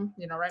home,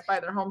 right by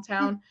their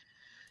hometown.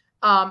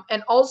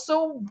 And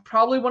also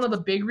probably one of the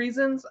big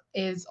reasons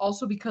is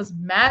also because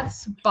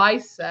Matt's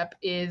bicep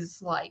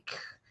is like,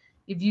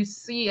 if you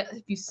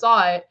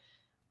saw it,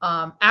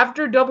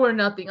 after Double or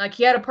Nothing, like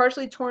he had a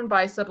partially torn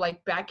bicep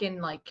like back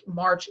in like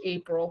March,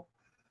 April.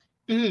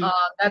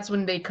 That's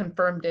when they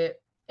confirmed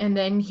it. And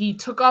then he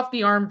took off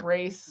the arm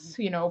brace,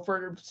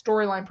 for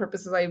storyline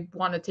purposes. I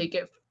want to take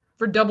it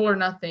for Double or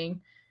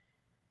Nothing.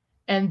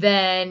 And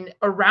then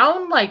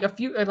around like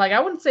I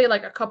wouldn't say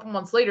like a couple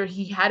months later,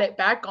 he had it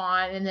back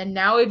on. And then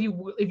now if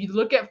you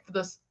look at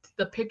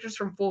the pictures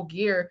from Full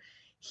Gear,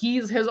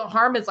 his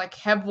arm is like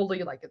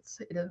heavily like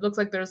it looks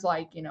like there's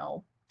like,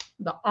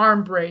 the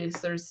arm brace,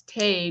 there's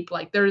tape,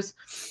 like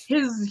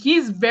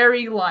he's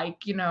very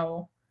like,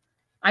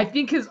 I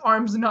think his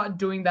arm's not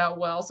doing that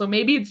well. So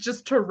maybe it's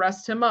just to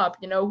rest him up,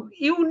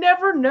 you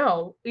never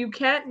know. You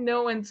can't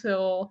know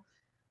until,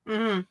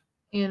 No,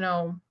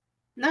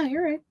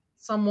 you're right.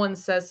 Someone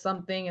says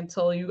something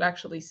until you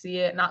actually see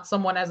it, not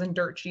someone as in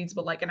dirt sheets,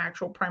 but like an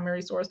actual primary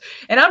source.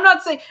 And I'm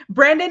not saying,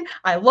 Brandon,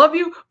 I love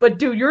you, but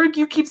dude,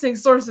 you keep saying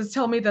sources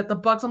tell me that the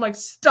Bucks. I'm like,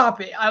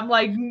 stop it. I'm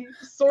like,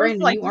 source,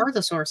 Brandon, you are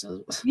the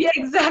sources. Yeah,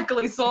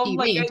 exactly. So I'm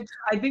like,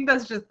 I think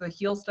that's just the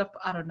heel stuff.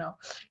 I don't know.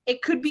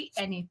 It could be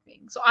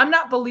anything. So I'm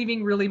not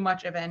believing really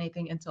much of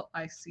anything until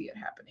I see it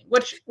happening.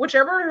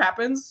 Whichever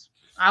happens,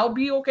 I'll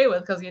be okay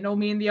with, because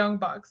me and the Young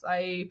Bucks.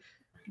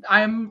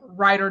 I'm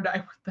ride or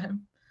die with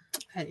them.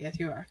 Yes,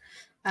 you are.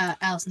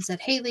 Allison said,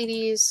 "Hey,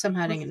 ladies,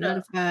 somehow didn't get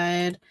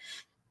notified.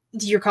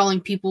 You're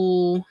calling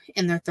people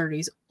in their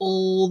 30s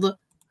old."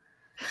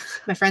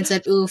 My friend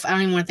said, "Oof, I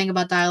don't even want to think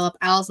about dial-up."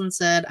 Allison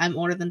said, "I'm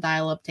older than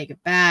dial-up. Take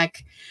it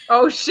back."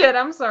 Oh shit!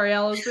 I'm sorry,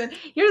 Allison.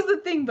 Here's the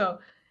thing, though.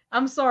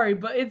 I'm sorry,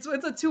 but it's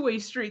a two-way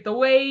street. The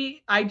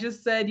way I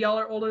just said y'all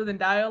are older than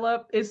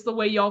dial-up, it's the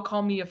way y'all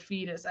call me a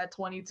fetus at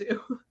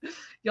 22.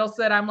 Y'all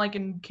said I'm like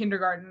in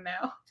kindergarten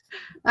now.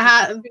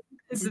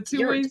 It's a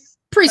two-way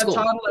preschool.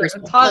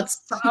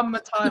 I'm a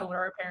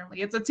toddler,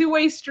 apparently. It's a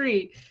two-way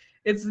street.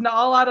 It's not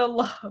a lot of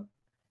love.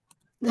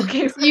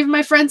 Okay. Even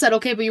my friend said,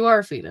 "Okay, but you are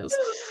a fetus."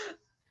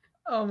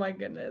 Oh my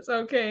goodness.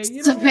 Okay.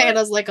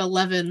 Savannah's like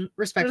 11,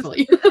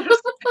 respectfully.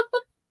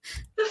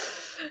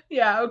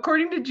 Yeah,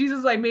 according to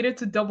Jesus, I made it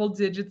to double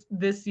digits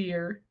this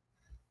year.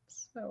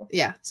 So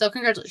yeah, so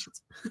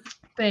congratulations.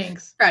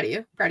 Thanks. Proud of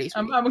you.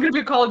 I'm gonna be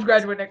a college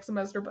graduate next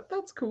semester, but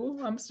that's cool.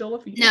 I'm still a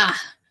fetus.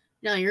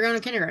 No, you're going to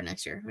kindergarten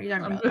next year. What are you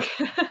talking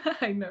about?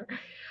 I know.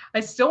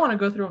 I still want to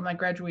go through my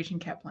graduation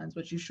cap plans,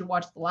 which you should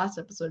watch the last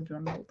episode if you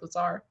want to know what those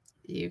are.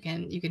 You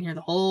can hear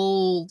the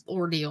whole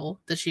ordeal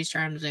that she's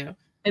trying to do.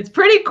 It's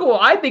pretty cool.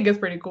 I think it's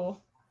pretty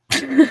cool.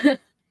 You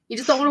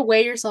just don't want to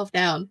weigh yourself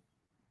down.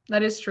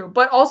 That is true.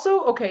 But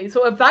also, okay,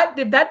 so if that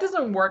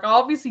doesn't work,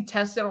 I'll obviously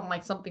test it on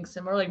like something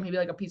similar, like maybe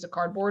like a piece of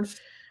cardboard.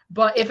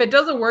 But if it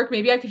doesn't work,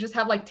 maybe I could just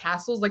have like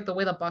tassels, like the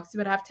way the Bucks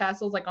would have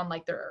tassels, like on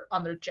like their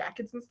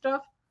jackets and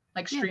stuff,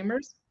 like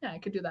streamers. Yeah, I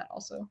could do that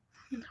also.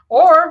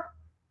 Or,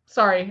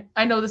 sorry,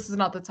 I know this is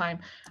not the time.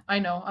 I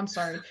know, I'm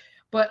sorry.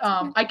 But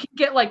I could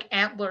get like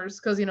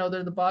antlers because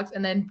they're the Bucks,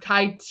 and then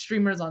tie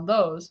streamers on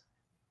those.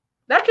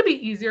 That could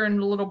be easier and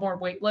a little more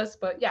weightless,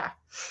 but yeah.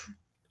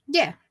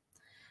 Yeah.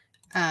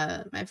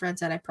 My friend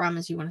said, "I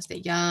promise you want to stay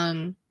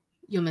young.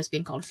 You'll miss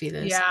being called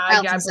fetus." Yeah,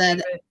 Allison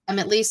said, "I'm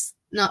at least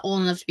not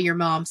old enough to be your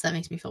mom, so that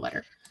makes me feel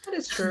better." That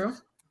is true.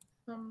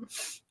 Mom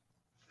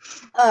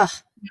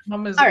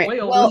is way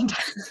older.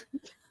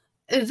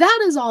 That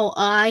is all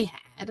I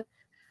had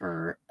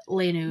for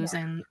lay news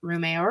and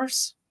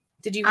rumors.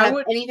 Did you have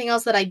anything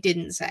else that I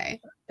didn't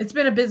say? It's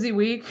been a busy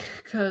week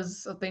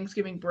because of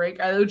Thanksgiving break,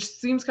 which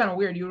seems kind of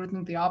weird. You would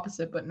think the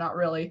opposite, but not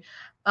really.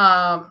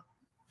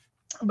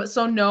 But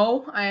so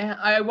no,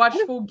 I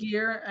watched Full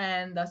Gear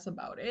and that's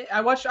about it.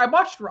 I watched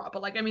Raw,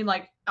 but like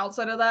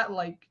outside of that,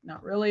 like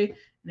not really.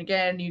 And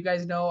again, you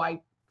guys know I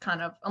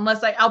kind of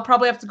I'll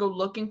probably have to go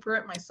looking for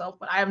it myself,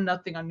 but I have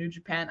nothing on New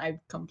Japan. I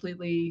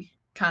completely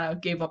kind of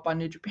gave up on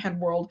New Japan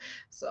World.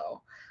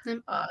 So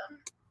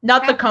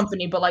not the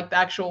company, but like the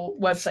actual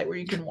website where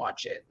you can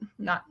watch it.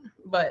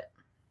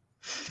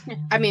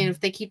 I mean, if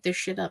they keep their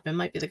shit up, it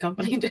might be the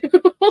company too.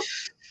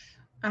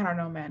 I don't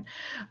know, man.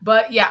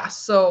 But yeah,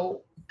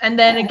 so and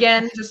then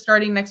again, just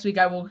starting next week,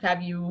 I will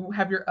have you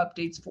have your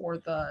updates for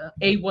the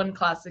A1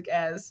 Classic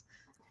as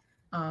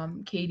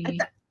Katie.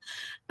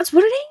 That's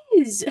what it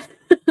is.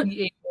 The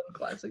A1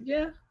 Classic,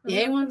 yeah. The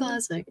A1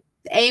 Classic.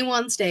 The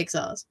A1 steak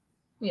sauce.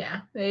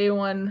 Yeah, the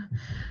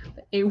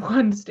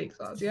A1 steak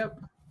sauce, yep.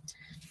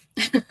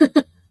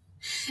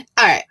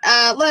 All right,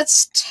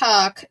 let's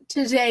talk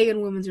today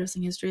in women's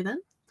wrestling history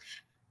then.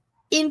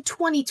 In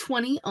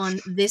 2020, on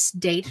this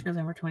date,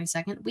 November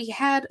 22nd, we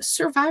had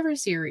Survivor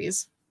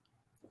Series.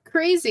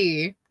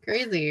 Crazy.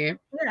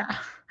 Yeah.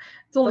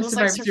 It's only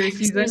Survivor Series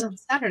season on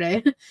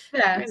Saturday.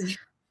 Yeah. Who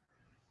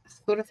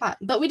would have thought?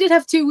 But we did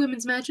have 2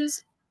 women's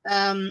matches.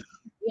 We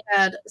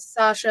had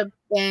Sasha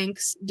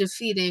Banks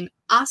defeating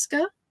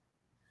Asuka.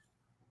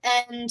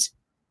 And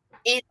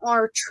in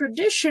our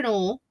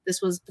traditional, this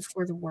was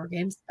before the War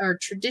Games, our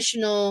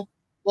traditional,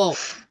 not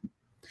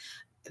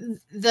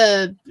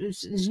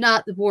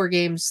the War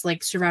Games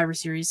like Survivor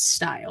Series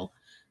style.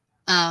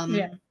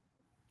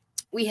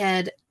 We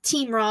had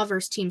Team Raw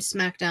versus Team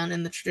SmackDown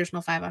in the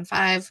traditional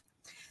 5-on-5.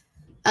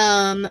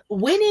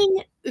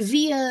 Winning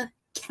via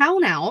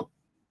countout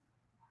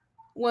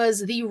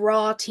was the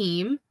Raw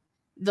team.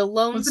 The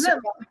lone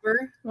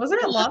survivor.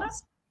 Wasn't it Lana?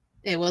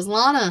 It was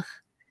Lana.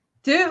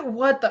 Dude,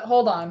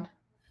 hold on.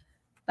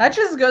 That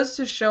just goes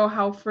to show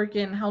how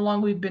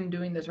long we've been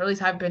doing this, or at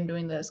least I've been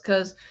doing this,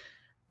 because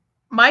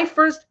my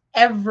first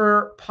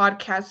ever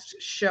podcast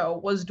show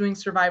was doing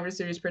Survivor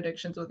Series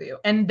predictions with you,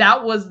 and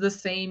that was the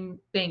same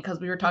thing because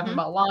we were talking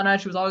about Lana.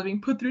 She was always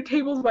being put through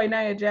tables by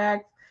Nia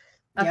Jax.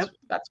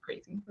 That's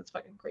crazy. That's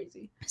fucking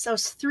crazy. So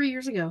it's 3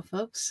 years ago,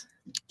 folks.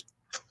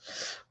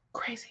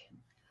 Crazy.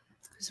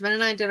 Sven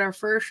and I did our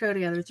first show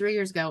together 3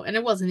 years ago, and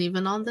it wasn't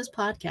even on this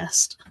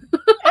podcast.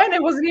 And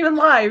it wasn't even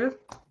live.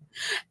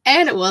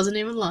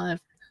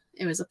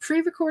 It was a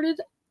pre-recorded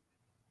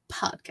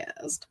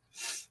podcast.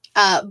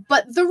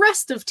 But the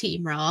rest of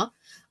Team Raw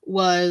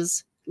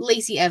was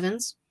Lacey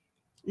Evans,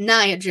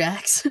 Nia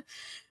Jax,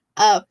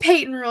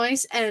 Peyton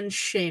Royce, and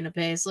Shayna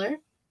Baszler.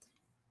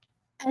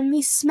 And the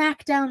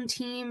SmackDown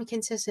team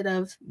consisted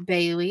of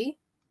Bayley,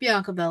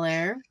 Bianca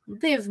Belair,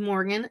 Liv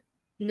Morgan,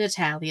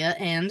 Natalya,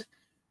 and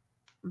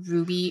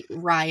Ruby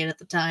Riott at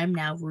the time,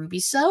 now Ruby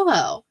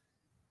Soho.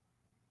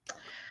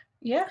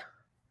 Yeah.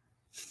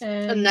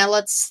 And now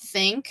let's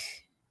think.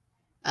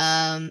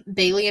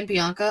 Bayley and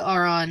Bianca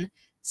are on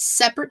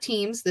separate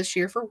teams this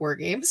year for War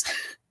Games.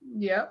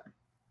 Yep.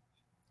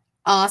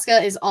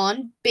 Asuka is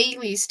on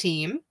Bayley's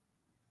team.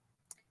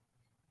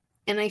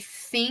 And I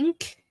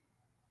think,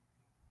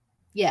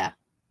 yeah,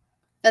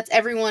 that's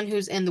everyone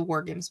who's in the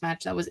War Games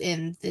match that was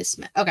in this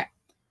match. Okay.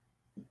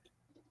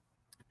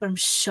 But I'm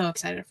so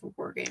excited for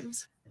War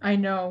Games. I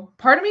know.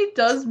 Part of me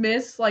does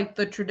miss like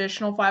the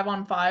traditional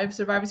 5-on-5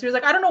 Survivor Series.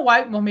 Like, I don't know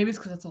why. Well, maybe it's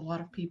because it's a lot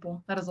of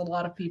people. That is a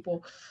lot of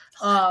people.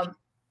 I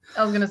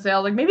was gonna say, I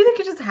was like, maybe they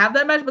could just have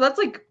that match, but that's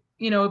like,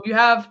 if you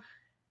have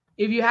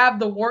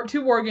the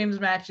two War Games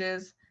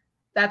matches,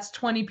 that's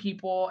 20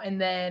 people, and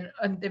then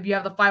if you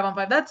have the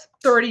 5-on-5, that's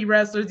 30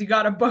 wrestlers you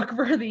got to book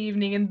for the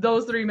evening, and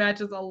those 3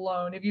 matches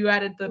alone. If you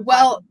added the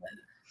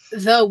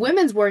the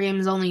women's War Game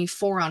is only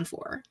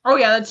 4-on-4. Oh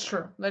yeah, that's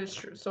true. That is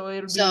true. So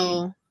it would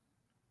be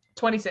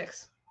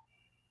 26.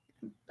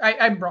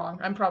 I'm wrong.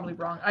 I'm probably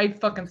wrong. I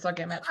fucking suck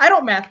at math. I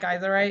don't math,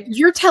 guys. All right.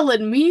 You're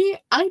telling me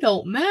I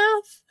don't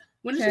math?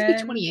 Wouldn't it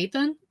be 28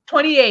 then?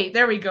 28.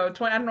 There we go. I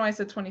don't know why I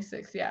said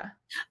 26. Yeah.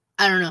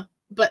 I don't know.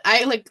 But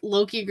I like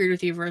low-key agreed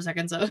with you for a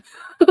second, so.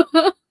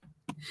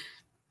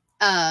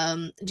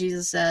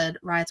 Jesus said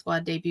Riot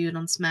Squad debuted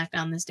on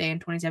SmackDown this day in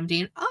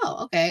 2017. Oh,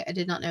 okay. I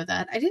did not know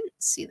that. I didn't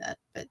see that,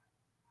 but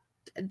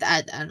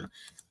I don't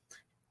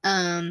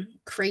know.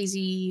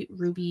 Crazy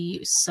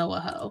Ruby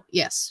Soho.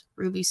 Yes,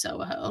 Ruby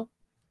Soho.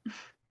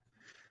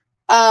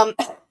 Yeah,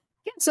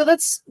 so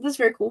that's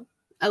very cool.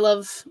 I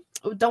love.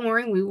 Don't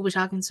worry, we will be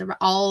talking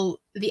all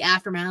the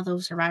aftermath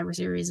of Survivor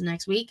Series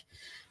next week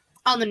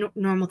on the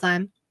normal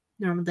time.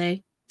 Normal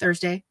day,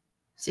 Thursday,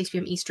 6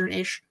 p.m.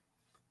 Eastern-ish.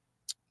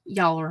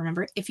 Y'all will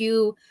remember. If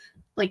you,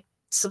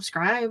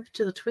 subscribe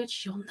to the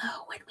Twitch, you'll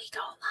know when we go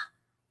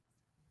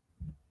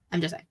live. I'm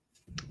just saying.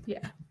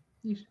 Yeah.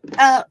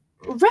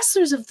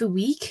 Wrestlers of the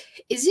week.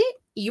 Is it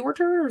your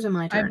turn or is it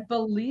my turn? I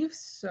believe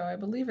so. I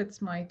believe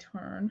it's my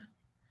turn.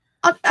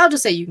 I'll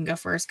just say you can go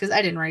first because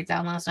I didn't write it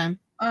down last time.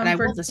 But I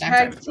will this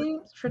time.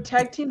 For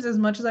tag teams, as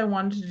much as I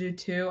wanted to do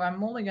 2,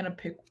 I'm only going to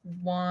pick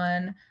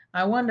 1.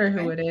 I wonder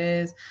who it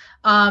is.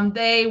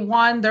 They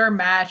won their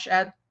match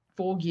at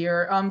Full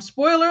Gear.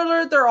 Spoiler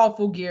alert, they're all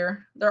Full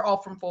Gear. They're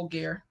all from Full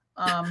Gear.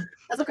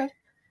 That's okay.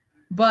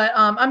 But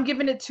I'm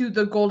giving it to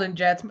the Golden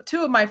Jets,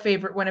 2 of my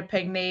favorite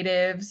Winnipeg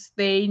natives.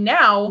 They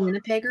now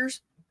Winnipeggers?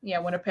 Yeah,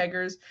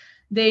 Winnipeggers.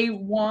 They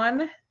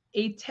won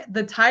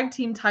the tag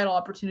team title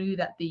opportunity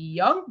that the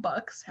Young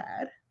Bucks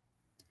had.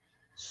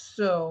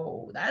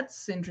 So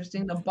that's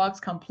interesting. The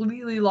Bucks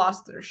completely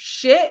lost their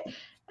shit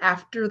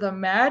after the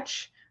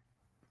match.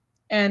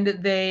 And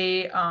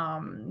they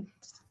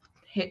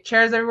hit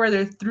chairs everywhere.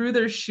 They threw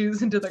their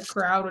shoes into the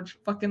crowd, which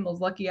fucking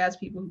those lucky ass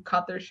people who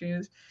caught their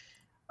shoes.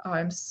 Oh,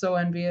 I'm so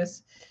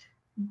envious.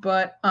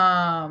 But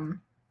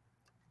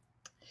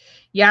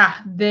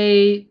yeah,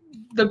 the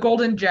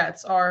Golden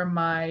Jets are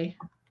my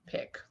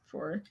pick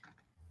for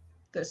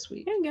this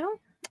week. There you go.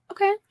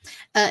 Okay.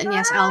 And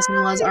yes,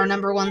 Allison was our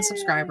number 1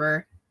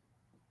 subscriber.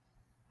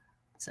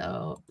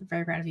 So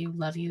very proud of you.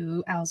 Love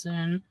you,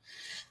 Allison.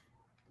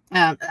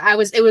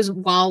 It was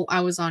while I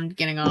was on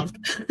getting off.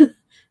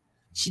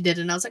 She did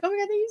it, and I was like, oh my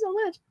god, thank you so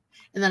much.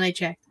 And then I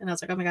checked, and I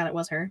was like, oh my god, it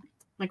was her.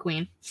 My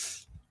queen.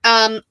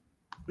 I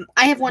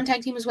have 1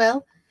 tag team as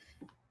well.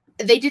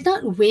 They did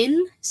not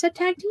win said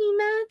tag team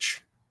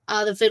match,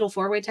 the Fatal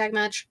 4-Way tag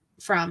match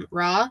from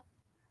Raw.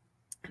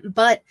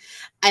 But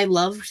I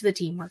loved the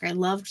teamwork. I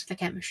loved the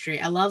chemistry.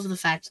 I love the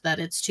fact that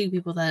it's 2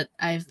 people that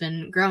I've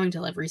been growing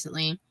to love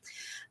recently.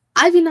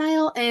 Ivy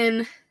Nile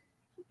and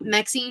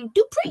Maxine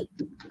Dupree.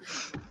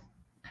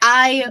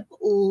 I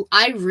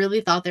really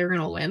thought they were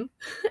going to win,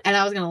 and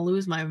I was going to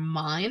lose my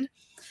mind.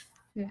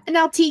 Yeah. And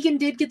now Tegan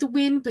did get the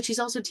win, but she's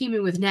also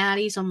teaming with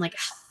Natty, so I'm like,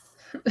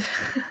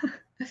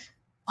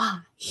 why?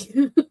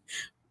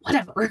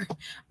 Whatever.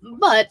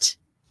 But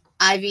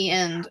Ivy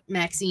and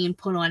Maxine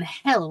put on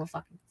hell of a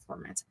fucking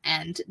performance,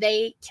 and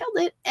they killed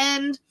it.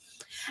 And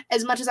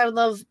as much as I would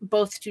love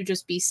both to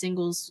just be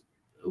singles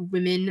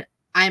women,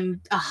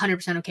 I'm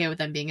 100% okay with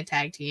them being a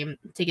tag team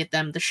to get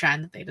them the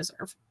shine that they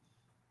deserve.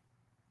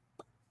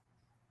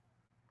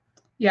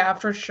 Yeah,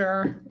 for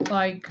sure.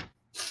 I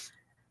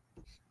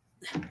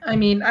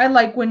mean, I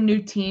like when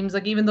new teams,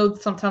 even though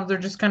sometimes they're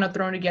just kind of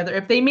thrown together,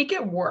 if they make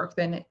it work,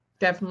 then it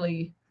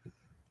definitely,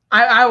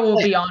 I will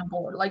be on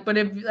board. But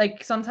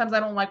if, sometimes I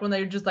don't like when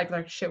they're just like,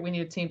 shit, we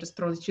need a team, just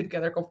throw these 2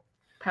 together, go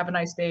have a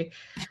nice day.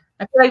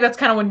 I feel like that's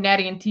kind of what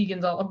Natty and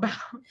Tegan's all about.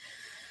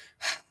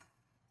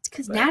 It's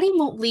because Natty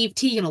won't leave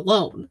Tegan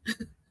alone.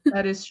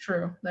 That is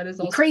true. That is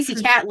also crazy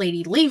true. Cat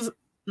lady, leave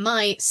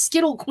my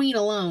Skittle Queen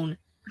alone.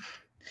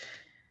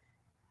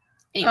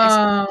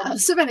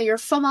 Anyways, Savannah, your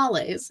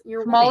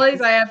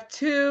famales. I have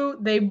 2.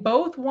 They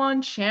both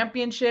won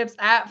championships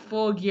at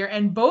Full Gear,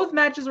 and both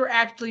matches were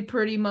actually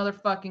pretty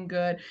motherfucking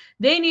good.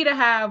 They need to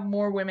have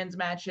more women's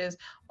matches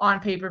on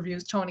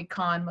pay-per-views. Tony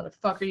Khan,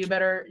 motherfucker, you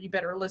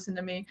better listen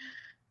to me.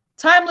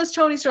 Timeless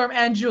Toni Storm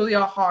and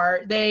Julia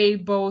Hart, they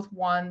both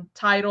won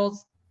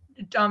titles.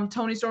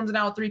 Toni Storm's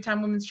now a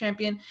 3-time women's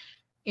champion.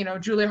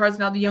 Julia Hart's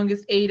now the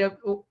youngest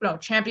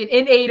champion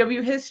in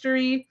AEW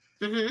history.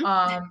 Mm-hmm.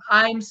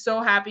 I'm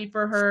so happy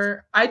for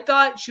her. I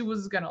thought she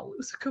was gonna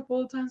lose a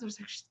couple of times.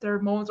 There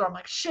were moments where I'm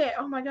like, shit,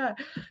 oh my god.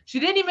 She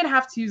didn't even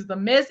have to use the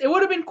miss. It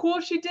would have been cool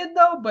if she did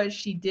though, but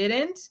she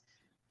didn't.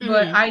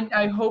 But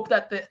I hope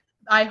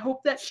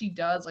that she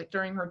does, like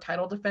during her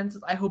title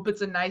defenses. I hope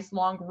it's a nice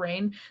long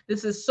reign.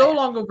 This is so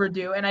long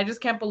overdue, and I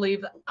just can't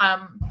believe.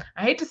 I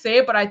hate to say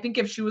it, but I think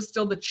if she was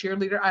still the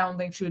cheerleader, I don't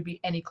think she would be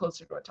any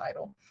closer to a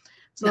title.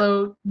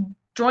 So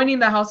joining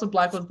the House of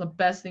Black was the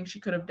best thing she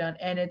could have done,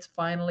 and it's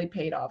finally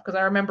paid off. Because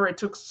I remember it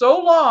took so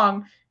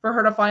long for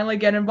her to finally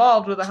get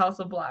involved with the House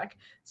of Black.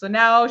 So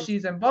now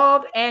she's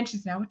involved, and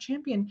she's now a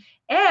champion.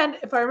 And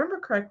if I remember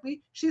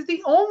correctly, she's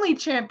the only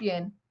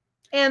champion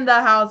in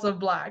the House of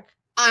Black.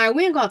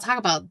 We ain't gonna talk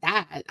about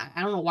that.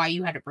 I don't know why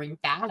you had to bring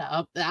that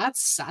up.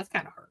 That's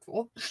kind of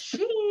hurtful. Sheesh.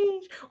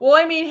 Well,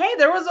 I mean, hey,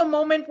 there was a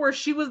moment where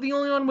she was the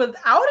only one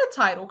without a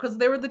title because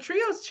they were the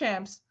trios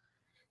champs.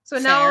 So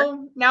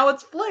now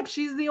it's flipped.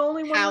 She's the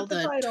only one with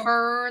the title.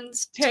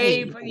 Turns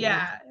tape.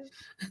 Yeah.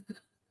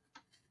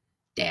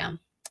 Damn.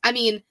 I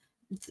mean,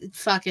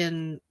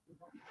 fucking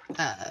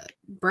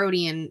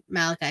Brody and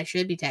Malachi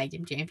should be tag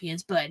team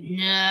champions, but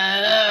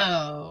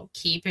no,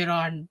 keep it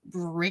on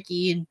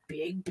Ricky and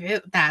Big Bill.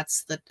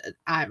 That's the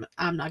I'm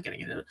not getting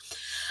into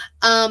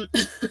it.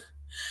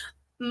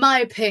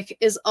 My pick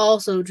is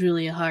also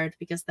Julia Hart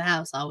because the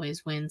house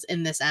always wins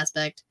in this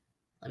aspect.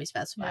 Let me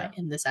specify.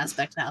 In this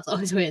aspect, the house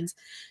always wins.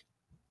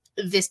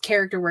 This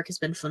character work has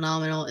been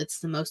phenomenal. It's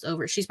the most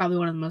over. She's probably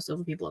one of the most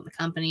over people in the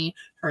company.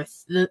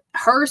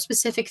 Her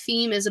specific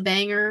theme is a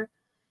banger,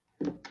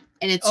 and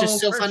it's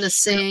just so fun to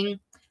sing.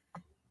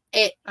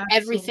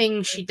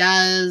 Everything she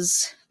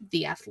does,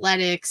 the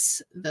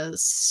athletics, the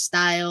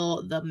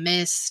style, the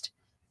mist,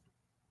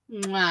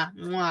 mwah,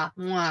 mwah,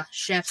 mwah,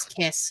 chef's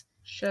kiss,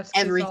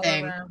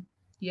 everything.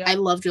 Yeah, I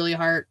love Julia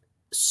Hart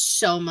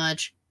so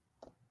much.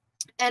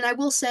 And I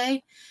will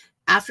say,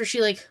 after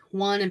she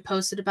won and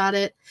posted about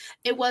it,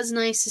 it was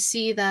nice to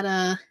see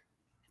that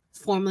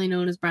formerly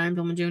known as Brian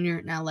Pillman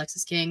Jr., now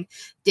Lexis King,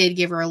 did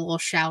give her a little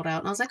shout out.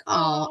 And I was like,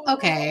 oh,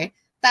 okay.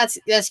 That's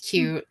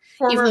cute.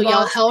 Even though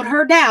y'all held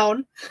her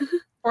down.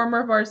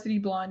 Former Varsity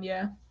Blonde,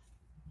 yeah.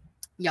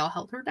 Y'all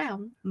held her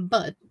down.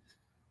 But,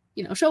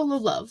 show a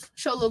little love.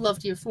 Show a little love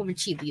to your former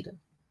cheerleader.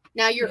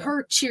 Now you're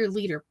her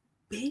cheerleader,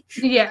 bitch.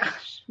 Yeah,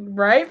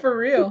 right? For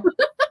real.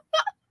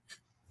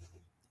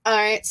 All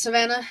right,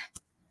 Savannah,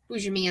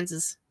 who's your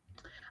manses?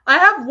 I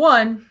have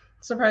one,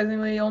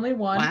 surprisingly, only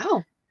one.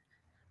 Wow.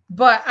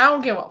 But I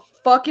don't give a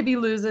fuck if he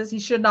loses. He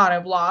should not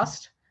have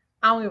lost.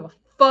 I don't give a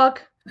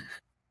fuck.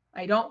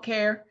 I don't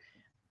care.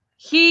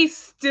 He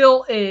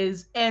still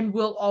is and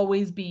will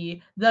always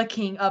be the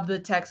king of the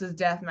Texas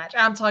Deathmatch.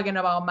 I'm talking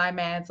about my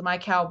man's, my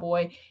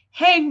cowboy,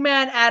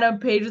 Hangman Adam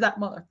Page.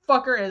 That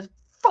motherfucker is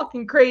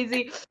fucking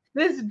crazy.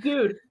 This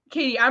dude,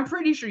 Katie, I'm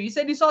pretty sure you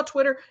said you saw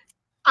Twitter.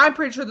 I'm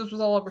pretty sure this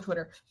was all over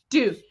Twitter.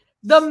 Dude,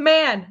 the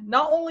man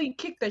not only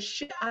kicked the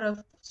shit out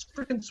of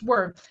freaking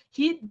Swerve,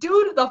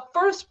 the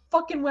first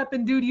fucking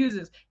weapon dude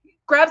uses,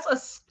 grabs a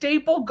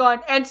staple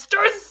gun and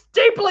starts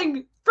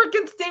stapling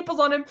freaking staples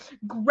on him,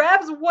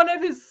 grabs one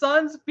of his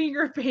son's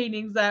finger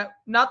paintings, that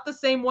not the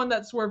same one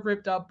that Swerve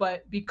ripped up,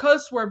 but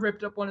because Swerve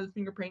ripped up one of his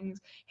finger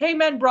paintings,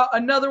 Hangman brought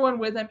another one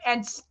with him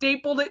and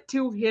stapled it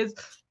to his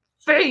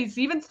face.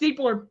 He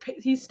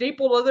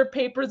stapled other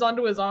papers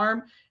onto his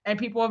arm, and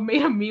people have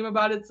made a meme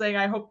about it saying,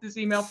 I hope this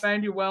email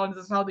found you well, and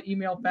this is how the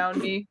email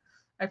found me.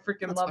 I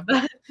freaking love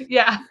that.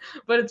 Yeah,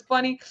 but it's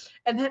funny.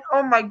 And then,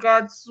 oh my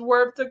God,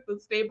 Swerve took the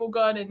staple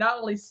gun and not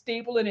only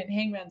stapled it in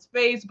Hangman's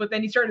face, but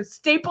then he started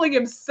stapling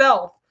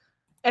himself.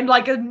 And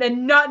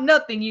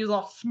nothing. He was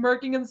all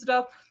smirking and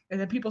stuff. And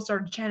then people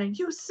started chanting,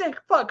 you sick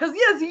fuck. Because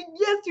yes,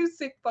 you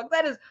sick fuck.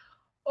 That is,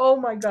 oh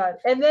my God.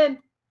 And then,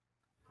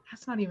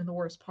 that's not even the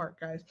worst part,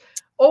 guys.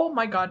 Oh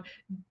my God.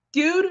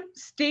 Dude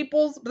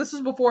staples, this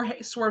was before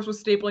Swerve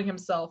was stapling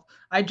himself.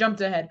 I jumped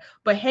ahead.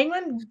 But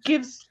Hangman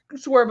gives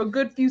Swerve a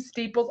good few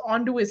staples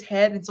onto his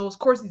head, and so of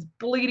course he's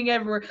bleeding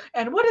everywhere.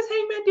 And what does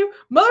Hangman do?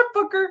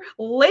 Motherfucker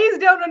lays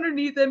down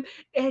underneath him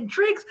and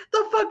drinks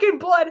the fucking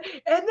blood,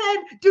 and then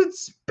dude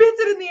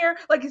spits it in the air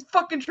like he's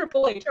fucking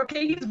Triple H.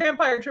 Okay, he's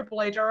vampire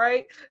Triple H, all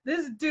right?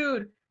 This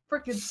dude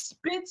freaking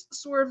spits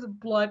Swerve's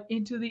blood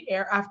into the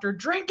air after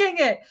drinking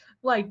it.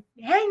 Like,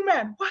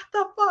 Hangman, what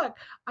the fuck?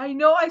 I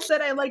know I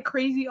said I like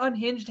crazy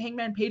unhinged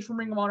Hangman Page from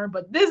Ring of Honor,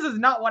 but this is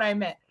not what I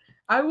meant.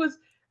 I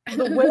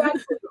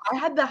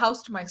had the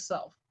house to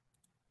myself.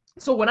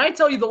 So when I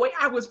tell you the way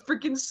I was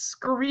freaking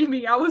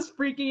screaming, I was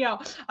freaking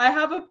out. I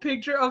have a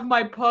picture of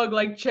my pug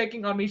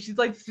checking on me. She's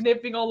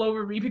sniffing all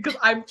over me because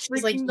I'm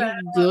freaking out.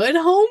 You good,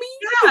 homie?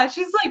 Yeah,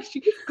 she's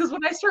because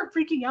when I start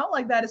freaking out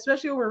like that,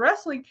 especially over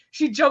wrestling,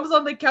 she jumps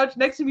on the couch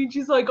next to me and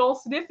she's all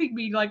sniffing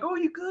me, oh,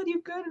 you good?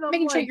 And I'm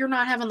making sure you're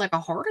not having a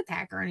heart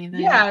attack or anything.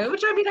 Yeah,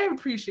 which I mean, I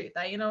appreciate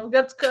that.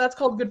 That's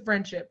called good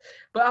friendship.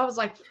 But I was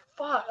like,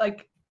 fuck,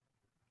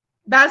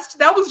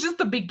 that was just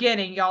the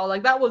beginning, y'all.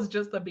 Like, that was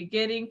just the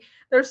beginning.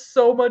 There's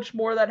so much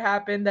more that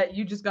happened that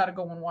you just got to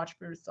go and watch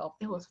for yourself.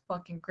 It was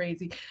fucking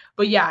crazy.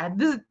 But yeah,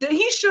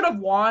 he should have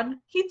won.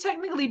 He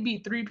technically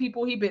beat 3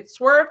 people. He beat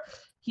Swerve.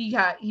 He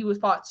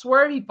fought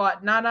Swerve. He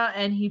fought Nana,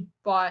 and he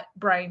fought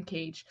Brian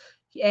Cage.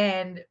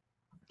 And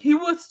he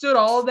withstood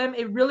all of them.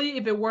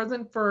 If it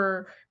wasn't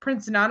for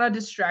Prince Nana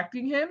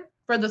distracting him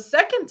for the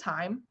second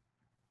time,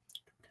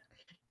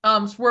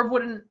 Swerve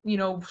wouldn't,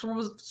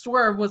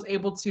 Swerve was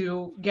able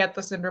to get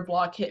the cinder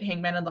block, hit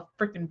Hangman in the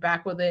freaking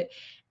back with it,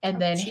 and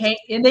then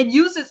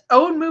use his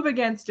own move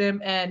against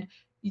him, and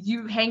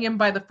you hang him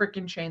by the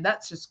freaking chain.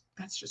 That's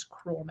just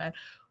cruel, man.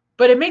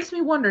 But it makes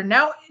me wonder,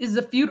 now, is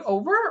the feud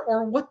over,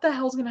 or what the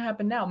hell's gonna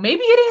happen now?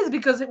 Maybe it is,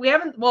 because we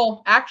haven't.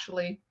 Well,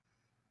 actually,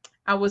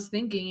 I was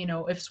thinking,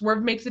 if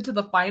Swerve makes it to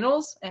the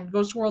finals and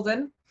goes to World's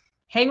End,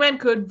 Hangman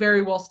could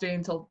very well stay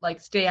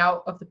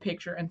out of the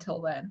picture until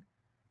then.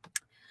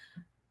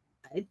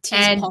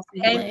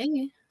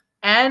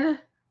 And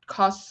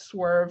cost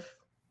Swerve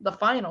the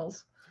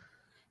finals.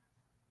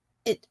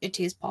 It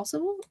is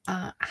possible.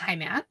 Hi,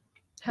 Matt.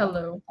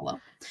 Hello.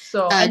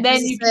 So, and then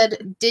you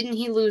said, didn't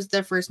he lose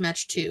their first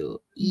match too?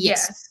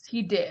 Yes,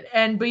 he did.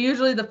 But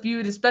usually the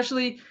feud,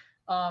 especially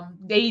the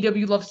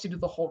AEW loves to do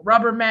the whole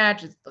rubber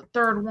match. It's the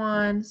third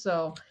one.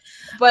 So,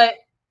 but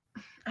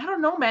I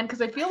don't know, man,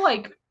 because I feel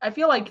like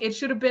it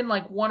should have been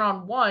like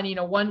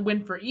 1-on-1, one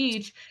win for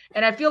each.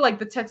 And I feel like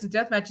the Texas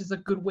Deathmatch is a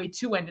good way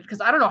to end it,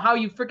 because I don't know how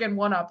you freaking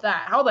one up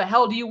that. How the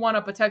hell do you one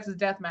up a Texas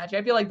Deathmatch?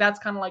 I feel like that's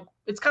kind of like,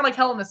 it's kind of like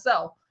Hell in a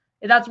Cell.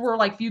 That's where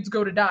like feuds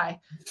go to die.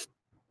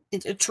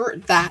 It's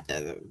true.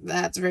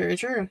 That's very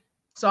true.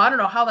 So I don't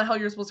know how the hell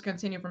you're supposed to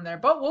continue from there,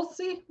 but we'll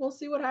see. We'll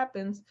see what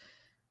happens.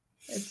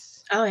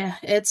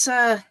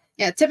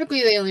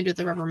 Typically they only do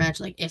the rubber match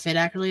like if it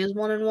actually is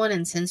 1-on-1,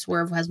 and since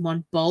Swerve has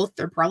won both,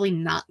 they're probably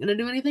not gonna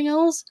do anything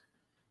else,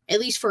 at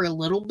least for a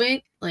little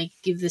bit. Like,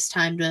 give this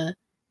time to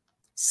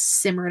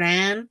simmer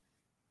down,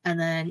 and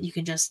then you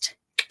can just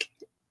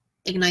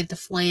ignite the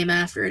flame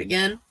after it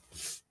again.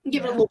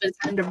 Give it a little bit of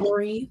time to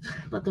breathe.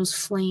 Let those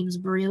flames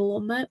breathe a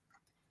little bit.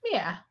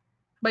 Yeah.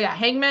 But yeah,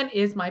 Hangman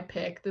is my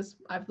pick.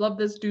 I've loved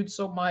this dude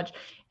so much,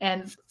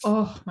 and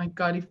oh my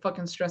god, he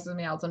fucking stresses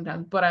me out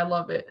sometimes, but I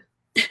love it.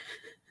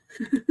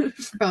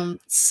 From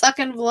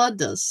sucking blood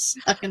to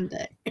sucking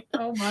dick.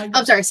 Oh my god.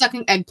 I'm sorry,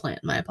 sucking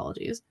eggplant. My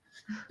apologies.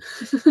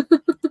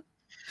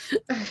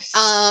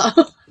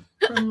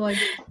 I'm like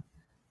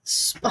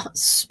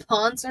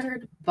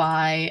sponsored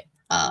by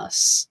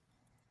us.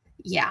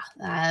 Yeah,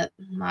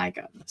 my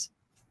goodness.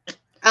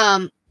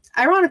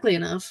 Ironically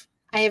enough,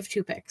 I have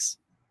 2 picks.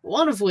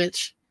 One of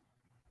which,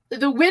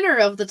 the winner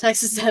of the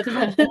Texas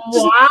Deathmatch.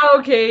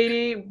 Wow,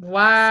 Katie!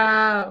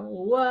 Wow!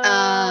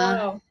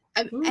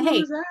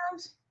 Hey,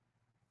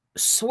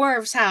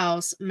 Swerve's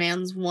house.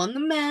 Man's won the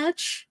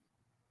match.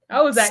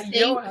 Oh, is that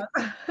your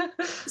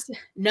house?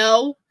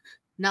 No,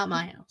 not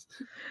my house.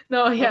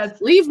 No, yeah.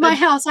 Leave my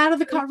house out of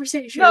the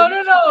conversation. No.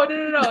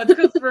 It's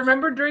because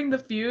remember during the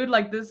feud,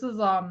 like this is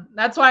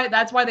that's why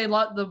they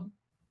lost the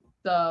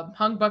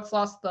Young Bucks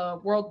lost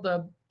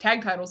the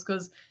tag titles,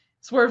 because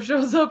Swerve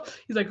shows up.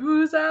 He's like,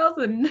 whose house?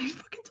 And he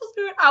fucking tells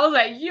me, I was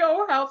at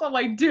your house. I'm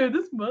like, dude,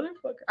 this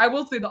motherfucker. I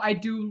will say though, I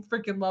do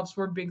freaking love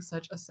Swerve being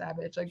such a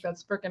savage. Like,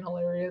 that's freaking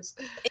hilarious.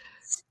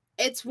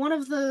 It's one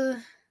of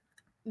the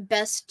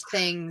best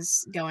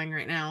things going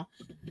right now.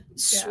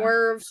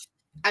 Swerve,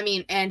 I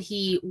mean, and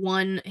he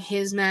won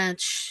his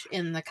match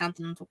in the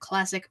Continental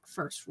Classic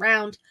first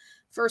round.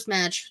 First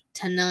match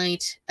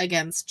tonight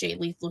against Jay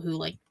Lethal, who,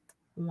 like,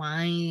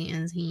 why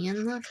is he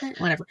in the thing?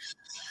 Whatever.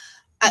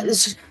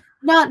 It's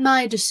not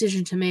my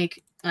decision to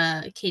make.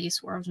 Katie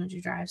swerves when she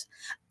drives.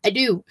 I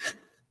do.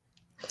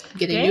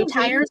 Getting new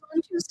tires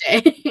on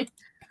Tuesday.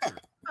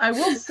 I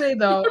will say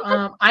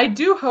though, I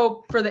do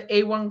hope for the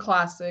A1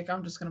 Classic.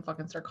 I'm just gonna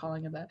fucking start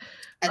calling it that.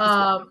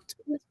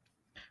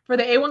 For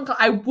the A1,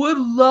 I would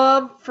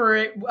love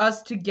for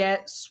us to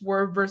get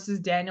Swerve versus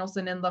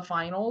Danielson in the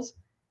finals.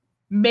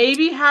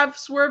 Maybe have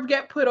Swerve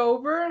get put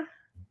over,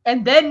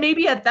 and then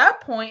maybe at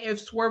that point, if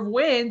Swerve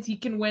wins, he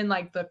can win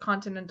like the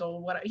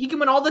Continental. Whatever, he can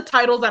win all the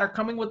titles that are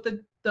coming with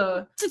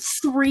the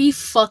 3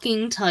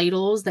 fucking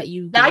titles that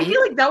you. I feel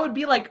like that would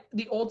be like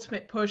the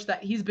ultimate push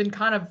that he's been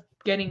kind of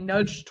getting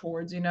nudged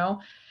towards,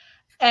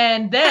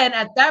 and then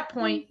at that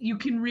point you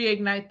can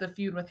reignite the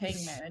feud with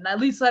Hangman and at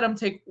least let him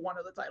take one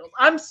of the titles.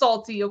 I'm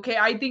salty, okay?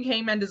 I think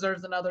Hangman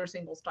deserves another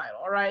singles title.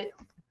 All right,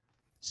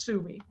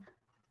 sue me.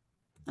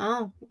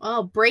 Oh,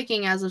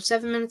 breaking as of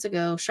 7 minutes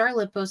ago,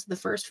 Charlotte posted the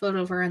first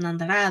photo of her and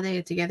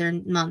Andrade together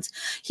in months.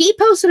 He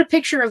posted a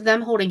picture of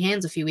them holding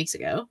hands a few weeks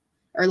ago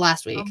or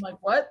last week. I'm like,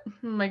 what?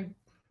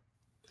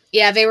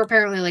 Yeah, they were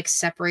apparently like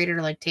separated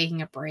or like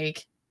taking a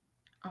break.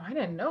 Oh, I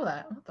didn't know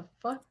that. What the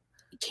fuck?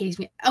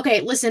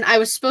 Okay, listen, I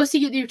was supposed to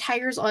get new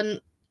tires on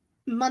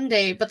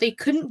Monday, but they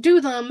couldn't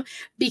do them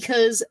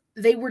because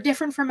they were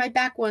different from my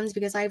back ones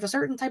because I have a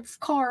certain type of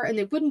car and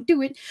they wouldn't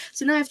do it.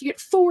 So now I have to get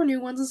 4 new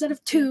ones instead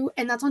of 2,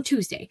 and that's on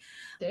Tuesday.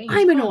 Dang,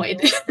 I'm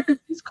annoyed.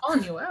 He's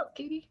calling you out,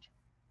 Katie.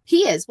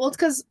 He is. Well, it's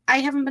because I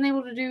haven't been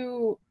able to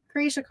do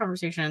creation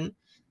conversation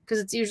because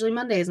it's usually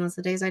Mondays and that's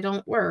the days I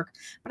don't work.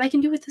 But I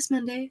can do it this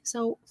Monday,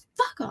 so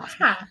fuck off.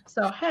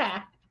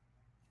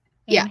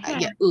 Yeah,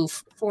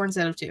 oof, 4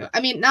 instead of 2.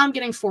 I mean, now I'm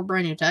getting 4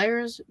 brand new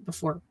tires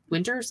before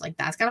winters. Like,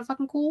 that's kind of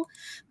fucking cool.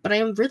 But I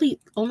am really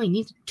only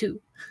needed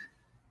 2.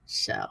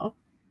 So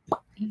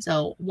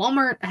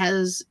Walmart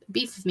has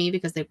beef with me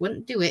because they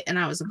wouldn't do it. And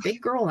I was a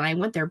big girl and I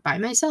went there by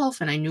myself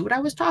and I knew what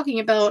I was talking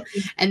about.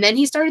 And then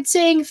he started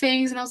saying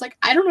things and I was like,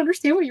 I don't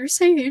understand what you're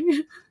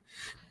saying.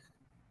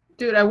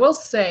 Dude, I will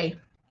say,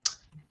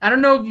 I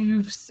don't know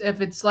if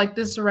it's like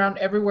this around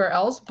everywhere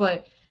else,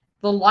 but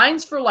the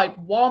lines for like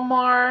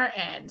Walmart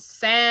and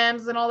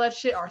Sam's and all that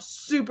shit are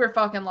super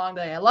fucking long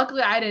today.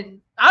 Luckily, I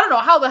don't know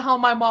how the hell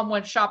my mom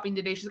went shopping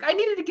today. She's like, I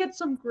needed to get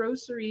some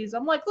groceries.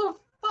 I'm like, the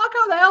fuck,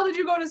 how the hell did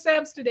you go to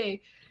Sam's today?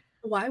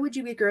 Why would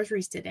you get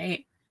groceries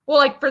today? Well,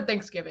 like for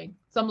Thanksgiving,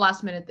 some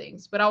last minute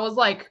things. But I was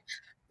like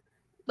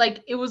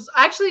it was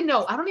actually,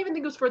 no, I don't even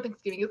think it was for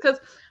Thanksgiving. It's because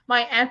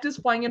my aunt is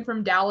flying in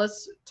from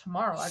Dallas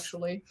tomorrow,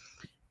 actually.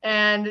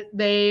 And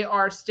they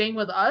are staying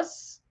with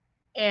us.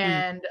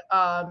 And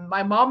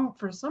my mom,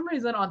 for some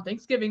reason, on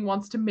Thanksgiving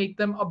wants to make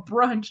them a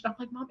brunch. And I'm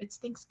like, Mom, it's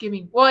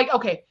Thanksgiving. Well, like,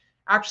 okay,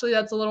 actually,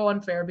 that's a little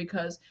unfair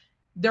because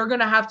they're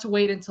going to have to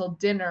wait until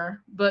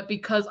dinner. But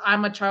because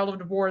I'm a child of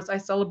divorce, I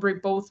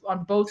celebrate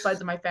on both sides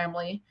of my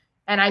family.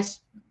 And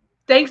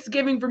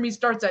Thanksgiving for me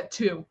starts at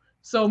 2.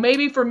 So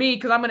maybe for me,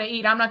 because I'm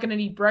not going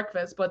to eat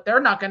breakfast, but they're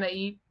not going to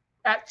eat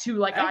at 2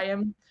 like I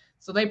am.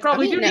 So they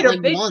probably do need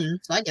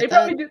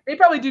they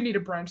probably do need a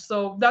brunch.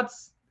 So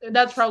that's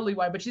probably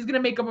why. But she's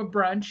gonna make them a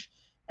brunch,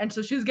 and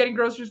so she's getting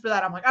groceries for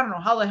that. I'm like, I don't know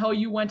how the hell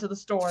you went to the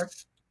store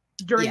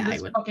during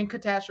this fucking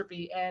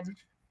catastrophe. And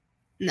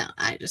no,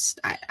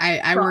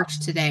 I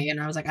worked today,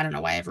 and I was like, I don't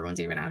know why everyone's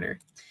even out here.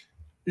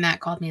 Matt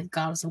called me the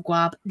goddess of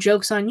guap.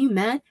 Joke's on you,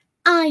 Matt.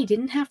 I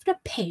didn't have to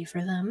pay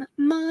for them.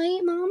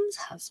 My mom's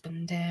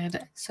husband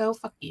did. So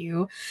fuck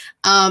you.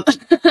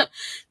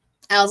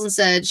 Allison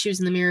said she was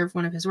in the mirror of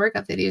one of his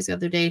workout videos the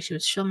other day. She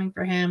was filming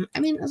for him.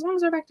 I mean, as long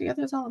as they're back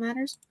together, that's all that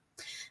matters.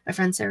 My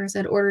friend Sarah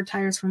said ordered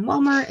tires from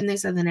Walmart, and they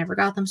said they never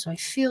got them, so I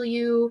feel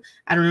you.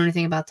 I don't know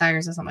anything about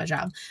tires. That's not my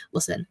job.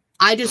 Listen,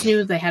 I just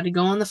knew they had to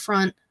go on the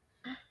front,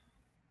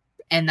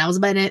 and that was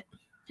about it.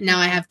 Now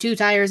I have 2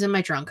 tires in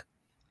my trunk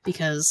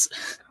because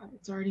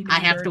I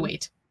have to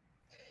wait.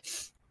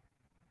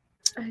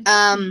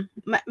 My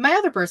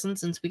other person,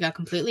 since we got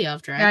completely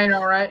off track. Yeah, I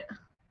know, right?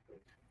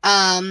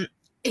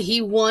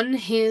 He won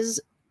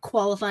his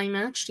qualifying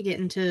match to get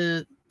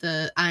into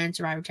the Iron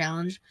Survivor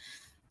Challenge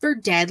for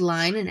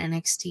Deadline and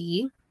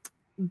NXT,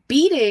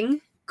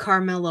 beating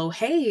Carmelo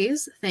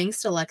Hayes,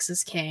 thanks to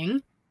Lexis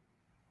King.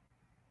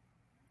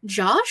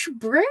 Josh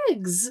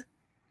Briggs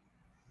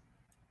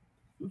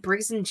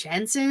and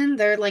Jensen,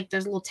 there's a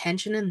little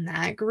tension in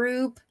that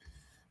group,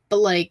 but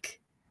like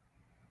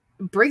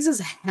Briggs is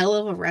a hell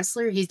of a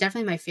wrestler. He's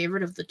definitely my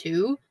favorite of the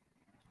 2.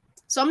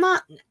 So I'm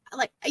not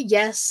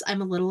yes,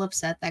 I'm a little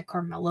upset that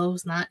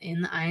Carmelo's not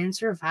in the Iron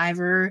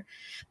Survivor,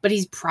 but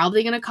he's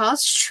probably going to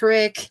cause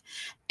Trick,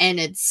 and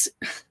it's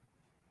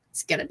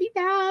going to be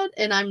bad,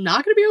 and I'm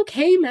not going to be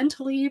okay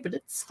mentally, but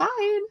it's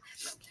fine.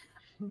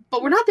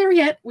 But we're not there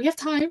yet. We have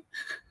time.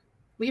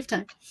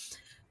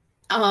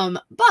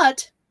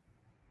 But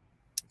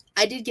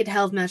I did get a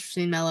hell of a match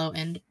between Mello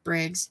and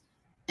Briggs,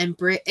 and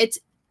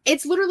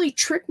it's literally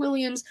Trick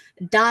Williams,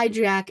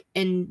 Dijak,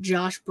 and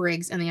Josh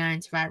Briggs and the Iron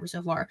Survivor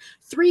so far.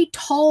 3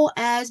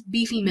 tall-ass,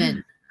 beefy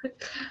men.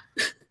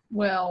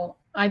 Well,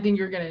 I think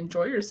you're going to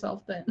enjoy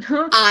yourself then.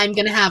 I'm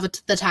going to have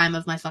the time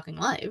of my fucking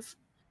life.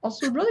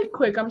 Also, really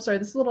quick, I'm sorry,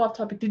 this is a little off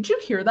topic. Did you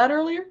hear that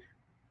earlier?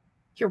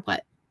 Hear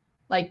what?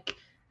 Like,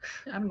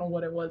 I don't know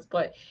what it was,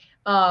 but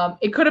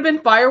it could have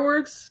been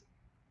fireworks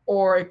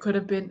or it could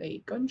have been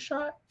a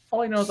gunshot.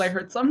 All I know is I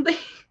heard something.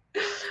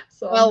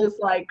 So I'm just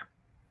like...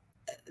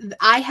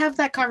 I have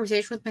that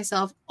conversation with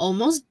myself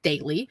almost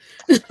daily.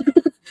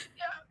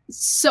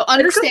 So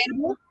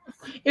understandable.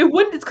 It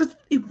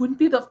wouldn't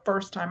be the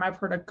first time I've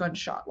heard a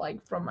gunshot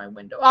like from my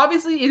window.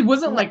 Obviously, it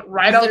wasn't like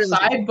right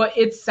outside, but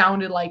it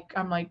sounded like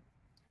I'm like.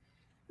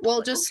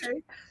 Well, just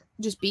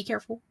be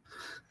careful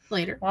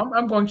later. Well,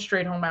 I'm going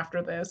straight home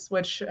after this,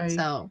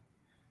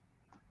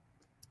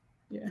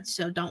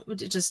 So don't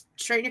just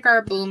straighten your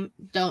car. Boom.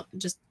 Don't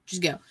just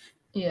go.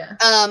 Yeah.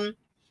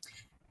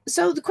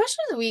 So the question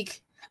of the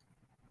week.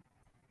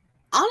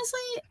 Honestly,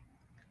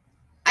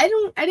 I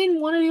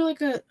didn't want to do like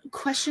a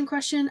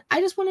question.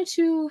 I just wanted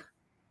to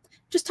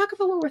just talk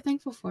about what we're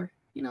thankful for.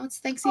 You know, it's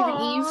Thanksgiving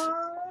Eve.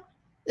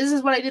 This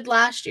is what I did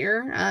last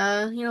year.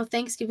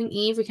 Thanksgiving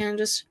Eve, we kind of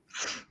just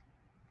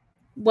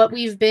what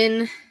we've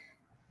been,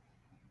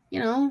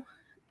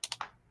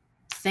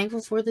 thankful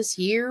for this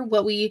year,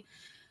 what we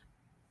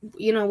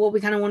kind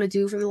of want to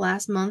do for the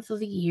last month of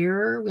the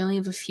year. We only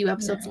have a few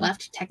episodes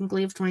left,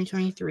 technically, of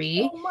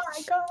 2023. Oh my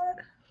God.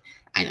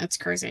 I know, it's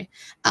crazy.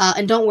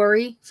 And don't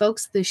worry,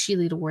 folks, the She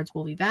Lead Awards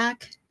will be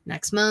back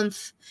next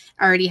month.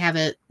 I already have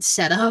it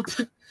set up.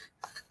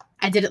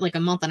 I did it like a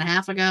month and a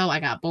half ago. I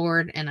got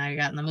bored and I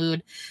got in the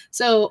mood.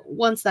 So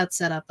once that's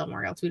set up, don't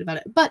worry, I'll tweet about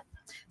it. But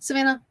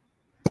Savannah,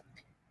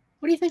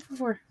 What are you thankful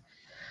for?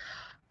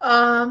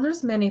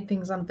 There's many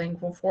things I'm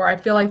thankful for. I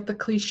feel like the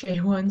cliche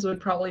ones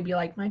would probably be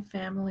like my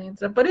family and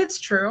stuff, but it's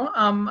true.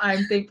 I'm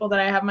thankful that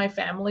I have my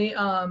family.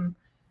 I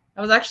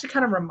was actually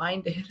kind of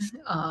reminded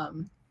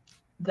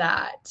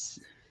that,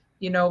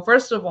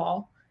 first of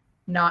all,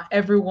 not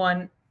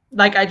everyone,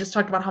 like I just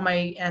talked about how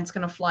my aunt's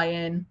gonna fly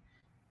in.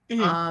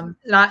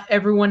 Not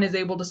everyone is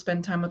able to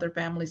spend time with their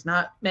families.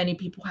 Not many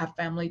people have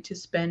family to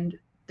spend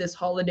this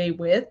holiday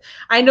with.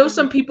 I know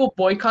some people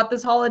boycott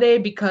this holiday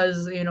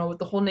because, with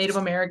the whole Native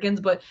Americans,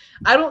 but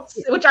I don't,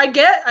 which I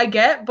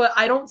get, but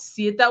I don't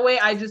see it that way.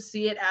 I just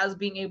see it as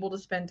being able to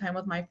spend time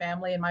with my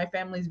family, and my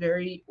family's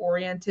very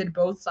oriented,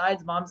 both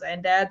sides, moms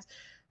and dads.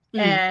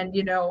 And,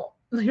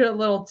 your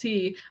little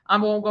T, I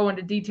won't go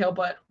into detail,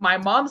 but my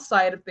mom's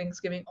side of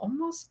Thanksgiving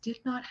almost did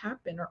not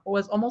happen, or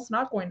was almost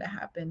not going to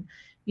happen.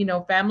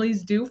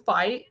 Families do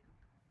fight,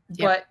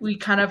 but we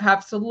kind of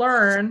have to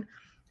learn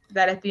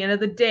that at the end of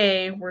the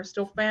day, we're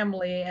still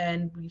family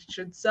and we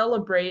should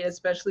celebrate,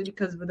 especially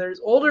because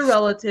there's older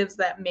relatives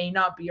that may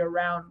not be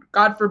around,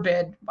 God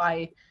forbid,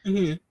 by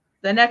the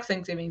next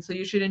Thanksgiving. So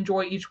you should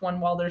enjoy each one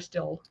while they're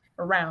still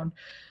around.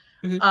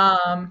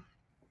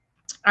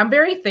 I'm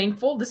very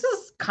thankful. This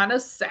is kind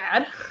of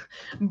sad,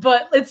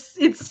 but it's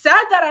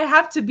sad that I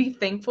have to be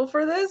thankful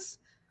for this,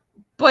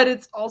 but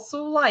it's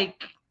also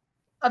like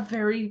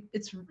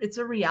it's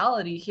a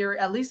reality here,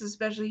 at least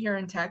especially here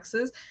in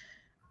Texas.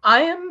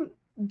 I am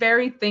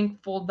very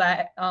thankful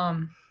that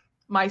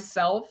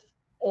myself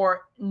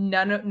or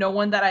no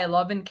one that I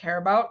love and care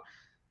about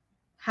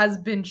has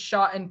been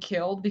shot and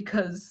killed,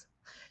 because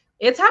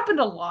it's happened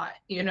a lot.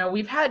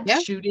 We've had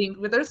shooting.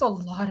 There's a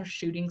lot of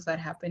shootings that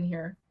happen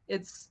here.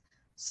 It's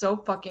so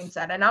fucking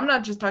sad. And I'm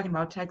not just talking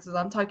about Texas.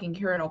 I'm talking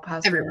here in El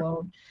Paso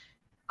alone.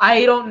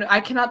 I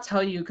cannot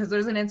tell you, because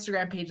there's an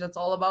Instagram page that's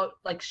all about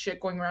like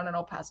shit going around in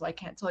El Paso. I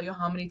can't tell you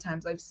how many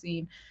times I've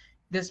seen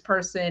this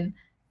person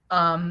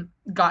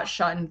got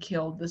shot and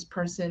killed. This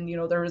person,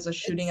 there was a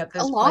shooting at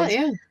this place.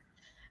 Yeah.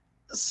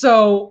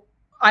 So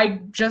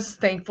I'm just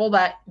thankful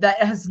that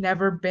has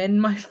never been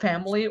my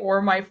family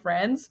or my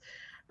friends.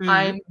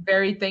 I'm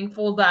very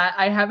thankful that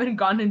I haven't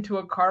gone into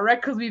a car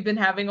wreck, because we've been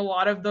having a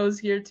lot of those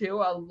here too.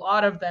 A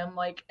lot of them,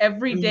 like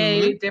every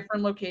day,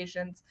 different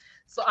locations.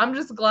 So I'm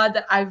just glad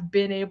that I've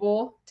been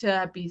able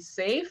to be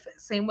safe.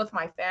 Same with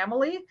my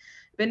family,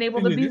 been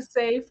able to be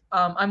safe.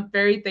 I'm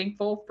very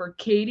thankful for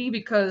Katie,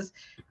 because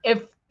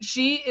if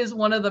she is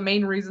one of the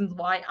main reasons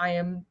why I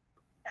am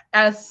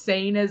as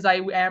sane as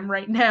I am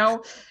right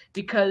now,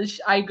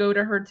 because I go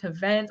to her to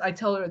vent. I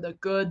tell her the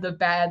good, the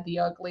bad, the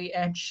ugly,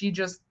 and she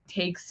just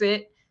takes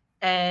it.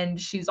 And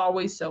she's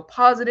always so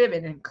positive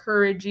and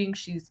encouraging.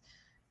 She's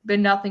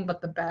been nothing but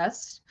the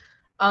best.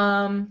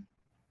 I'm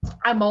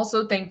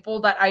also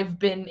thankful that I've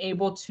been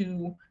able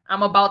to,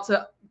 I'm about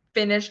to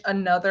finish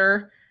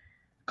another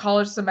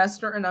college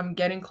semester, and I'm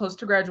getting close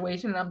to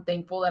graduation, and I'm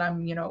thankful that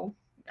I'm,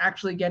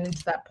 actually getting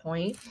to that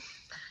point.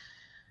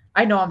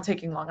 I know I'm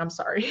taking long. I'm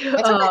sorry.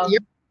 This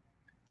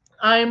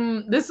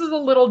is a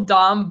little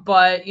dumb,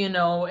 but,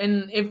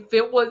 and if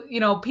it was,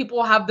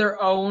 people have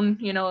their own,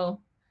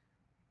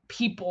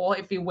 people,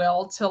 if you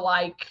will, to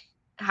like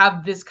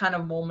have this kind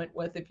of moment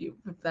with, if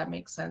that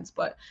makes sense.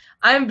 But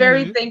I'm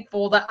very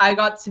thankful that I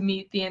got to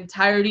meet the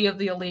entirety of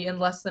the elite in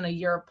less than a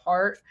year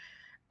apart.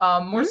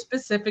 More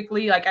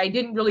specifically, like I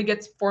didn't really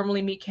get to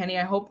formally meet Kenny.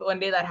 I hope one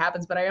day that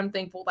happens, but I am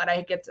thankful that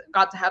I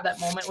got to have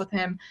that moment with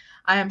him.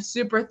 I am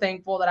super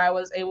thankful that I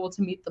was able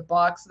to meet the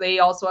Bucks. They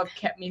also have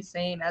kept me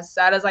sane. As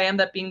sad as I am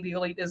that being the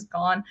elite is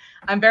gone,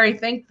 I'm very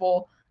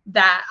thankful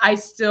that I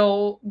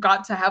still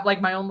got to have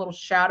like my own little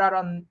shout out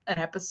on an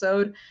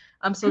episode.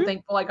 I'm so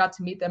thankful I got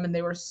to meet them, and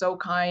they were so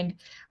kind.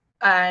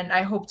 And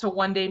I hope to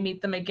one day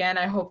meet them again.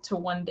 I hope to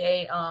one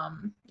day,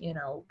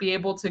 be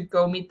able to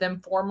go meet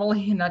them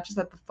formally and not just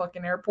at the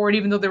fucking airport,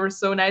 even though they were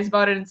so nice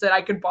about it and said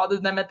I could bother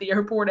them at the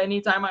airport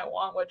anytime I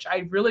want, which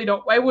I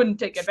wouldn't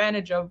take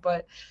advantage of.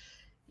 But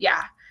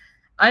yeah,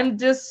 I'm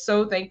just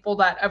so thankful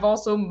that I've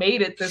also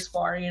made it this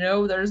far.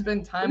 There's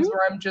been times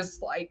where I'm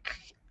just like,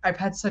 I've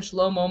had such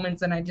low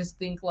moments, and I just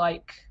think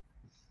like,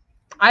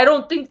 I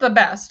don't think the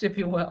best, if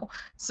you will.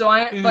 So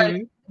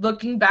but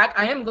looking back,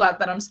 I am glad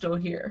that I'm still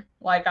here.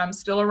 Like I'm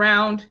still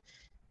around,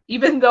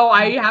 even though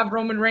I have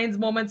Roman Reigns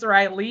moments where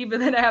I leave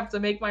and then I have to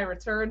make my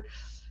return.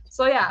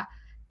 So yeah,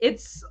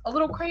 it's a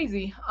little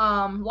crazy.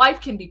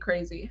 Life can be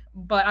crazy,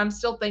 but I'm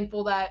still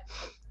thankful that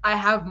I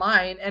have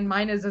mine, and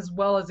mine is as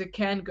well as it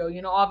can go.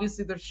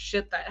 Obviously there's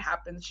shit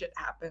happens,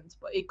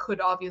 but it could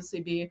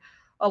obviously be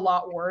a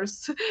lot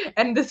worse.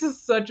 And this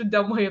is such a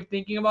dumb way of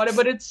thinking about it,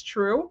 but it's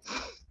true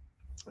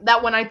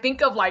that when I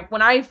think of like,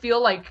 when I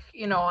feel like,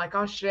 like,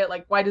 oh shit,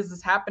 like why does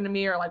this happen to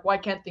me, or like why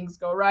can't things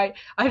go right,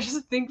 I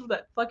just think of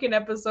that fucking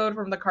episode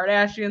from the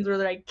Kardashians where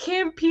they're like,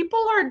 Kim, people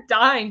are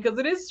dying, because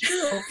it is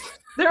true.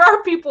 There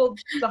are people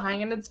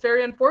dying, and it's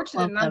very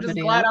unfortunate. And I'm just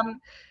glad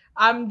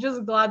I'm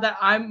just glad that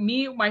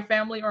my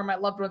family, or my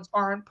loved ones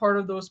aren't part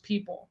of those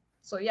people.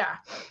 So yeah.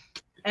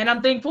 And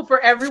I'm thankful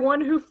for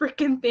everyone who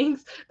freaking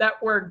thinks that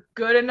we're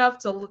good enough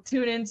to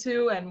tune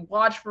into and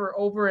watch for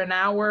over an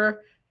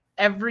hour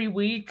every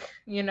week.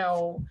 You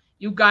know,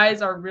 you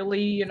guys are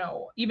really, you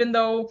know, even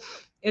though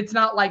it's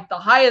not like the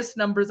highest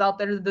numbers out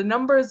there, the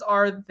numbers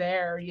are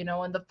there, you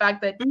know, and the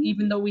fact that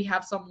even though we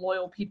have some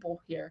loyal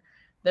people here,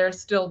 they're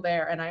still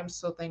there, and I am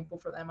so thankful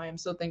for them. I am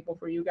so thankful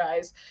for you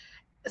guys.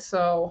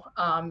 So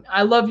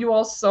I love you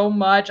all so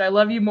much. I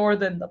love you more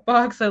than the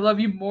Bucks. I love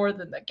you more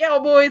than the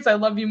Cowboys. I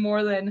love you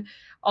more than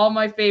all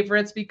my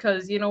favorites,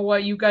 because you know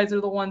what? You guys are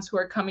the ones who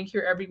are coming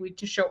here every week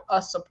to show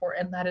us support,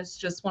 and that is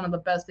just one of the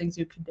best things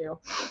you can do.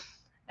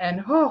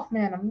 And oh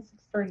man, I'm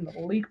starting to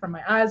leak from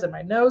my eyes and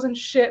my nose and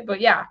shit.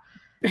 But yeah,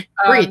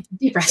 breathe,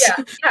 deep breath.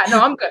 Yeah.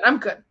 No, I'm good. I'm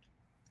good.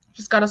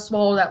 Just gotta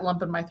swallow that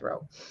lump in my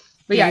throat.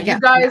 But yeah, you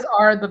guys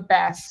are the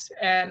best.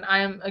 And I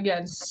am,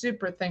 again,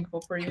 super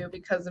thankful for you,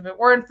 because if it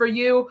weren't for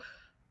you,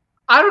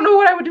 I don't know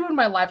what I would do in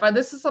my life.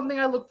 This is something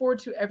I look forward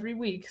to every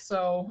week.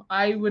 So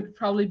I would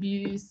probably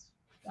be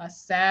a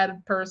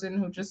sad person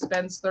who just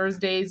spends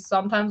Thursdays,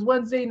 sometimes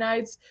Wednesday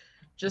nights,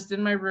 just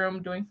in my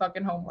room doing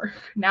fucking homework.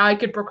 Now I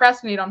could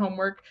procrastinate on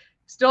homework,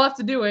 still have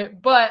to do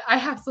it, but I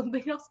have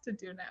something else to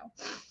do now.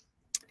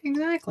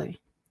 Exactly.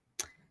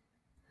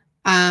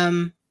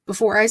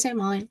 Before I say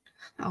mine,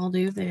 I'll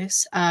do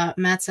this.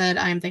 Matt said,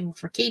 I am thankful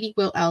for Katie,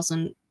 Will,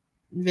 Allison,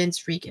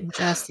 Vince, Reek, and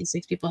Jess. These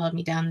 6 people held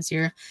me down this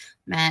year.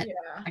 Matt,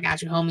 I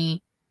got you,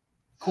 homie.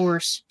 Of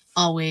course,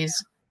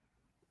 always.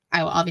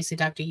 I will obviously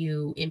talk to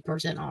you in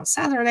person on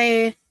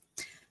Saturday.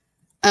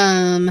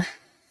 Oh,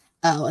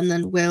 and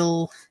then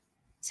Will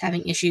is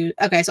having issues.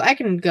 Okay, so I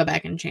can go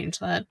back and change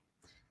that.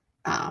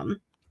 I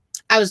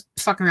was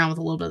fucking around with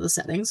a little bit of the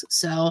settings,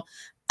 so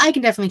I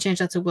can definitely change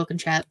that so Will can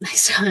chat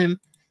next time.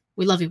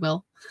 We love you,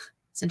 Will.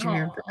 Send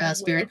your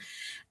spirit.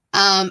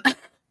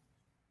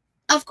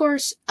 Of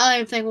course, I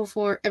am thankful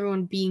for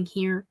everyone being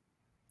here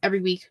every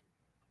week,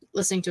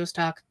 listening to us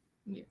talk,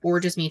 or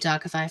just me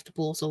talk if I have to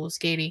pull solo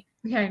Katie.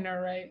 Yeah, I know,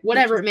 right?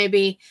 Whatever it may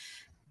be,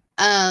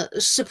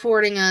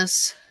 supporting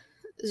us,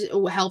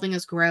 helping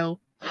us grow.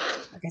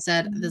 Like I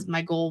said,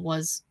 my goal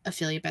was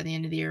affiliate by the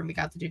end of the year, and we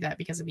got to do that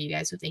because of you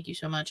guys, so thank you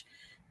so much.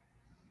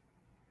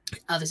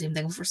 Obviously, I'm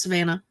thankful for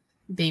Savannah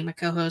being my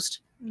co-host.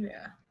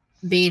 Yeah.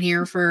 Being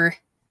here for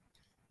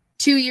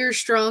 2 years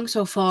strong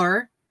so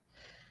far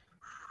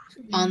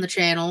on the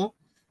channel.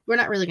 We're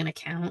not really going to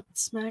count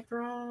Smack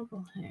Rob.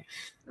 Okay,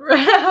 we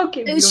don't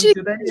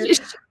do that yet.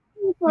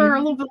 For a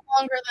little bit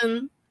longer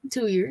than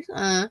 2 years.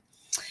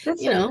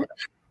 Just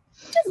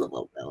a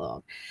little bit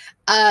long.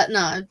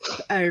 No,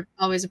 I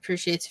always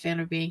appreciate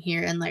Savannah being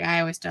here, and like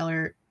I always tell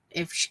her,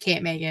 if she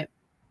can't make it,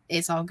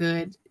 it's all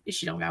good.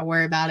 She don't gotta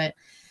worry about it.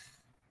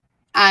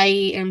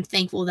 I am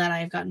thankful that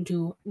I've gotten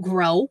to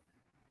grow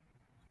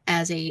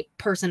as a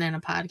person and a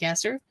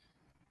podcaster.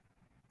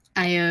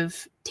 I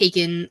have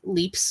taken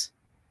leaps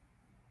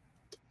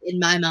in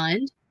my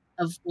mind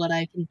of what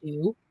I can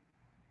do.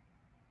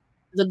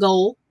 The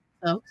goal,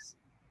 folks,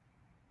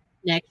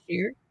 next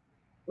year,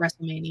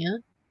 WrestleMania,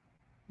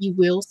 you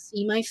will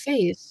see my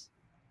face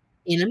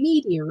in a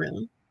media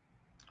room.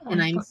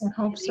 And I'm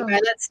hope so. By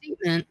that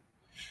statement.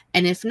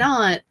 And if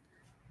not,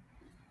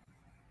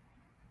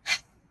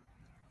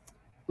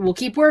 we'll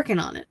keep working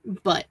on it.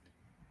 But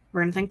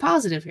we're gonna think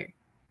positive here.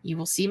 You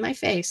will see my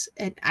face,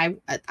 and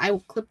I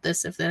will clip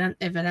this if it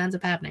ends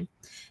up happening.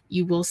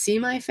 You will see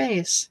my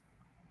face.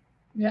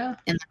 Yeah.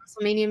 In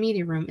the WrestleMania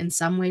media room in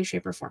some way,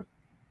 shape, or form.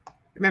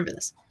 Remember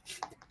this.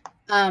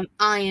 I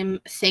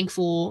am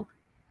thankful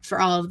for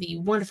all of the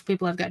wonderful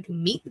people I've got to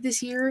meet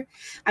this year.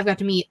 I've got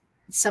to meet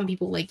some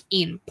people like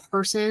in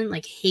person,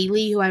 like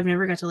Haley, who I've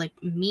never got to like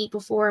meet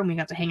before, and we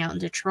got to hang out in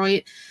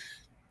Detroit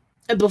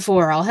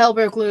before all hell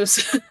broke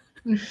loose.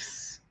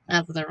 That's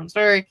a different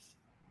story.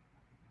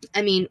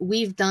 I mean,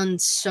 we've done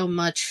so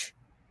much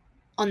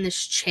on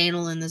this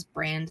channel and this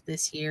brand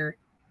this year.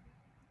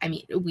 I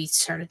mean, we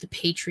started the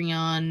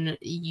Patreon.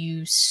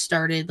 You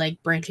started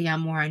like branching out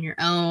more on your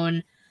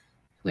own,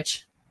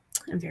 which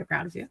I'm very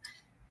proud of you.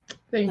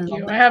 Thank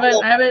you.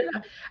 I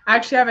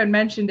actually haven't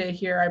mentioned it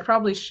here. I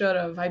probably should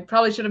have. I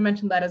probably should have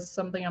mentioned that as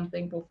something I'm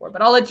thankful for,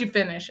 but I'll let you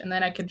finish and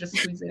then I can just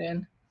squeeze it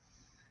in.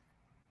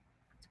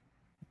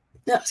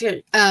 That's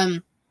good.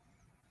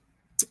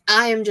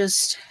 I am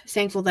just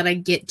thankful that I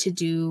get to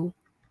do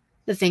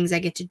the things I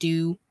get to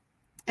do.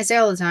 I say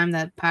all the time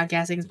that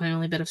podcasting is my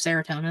only bit of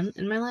serotonin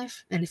in my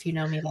life. And if you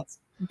know me, that's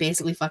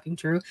basically fucking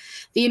true.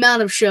 The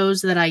amount of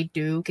shows that I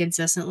do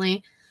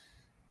consistently,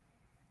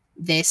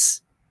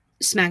 this,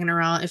 Smacking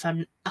Around if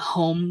I'm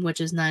home, which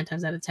is 9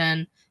 times out of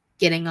 10,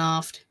 Getting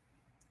Off,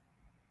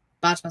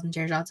 Botch Spots and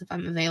Chair Shots if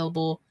I'm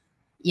available,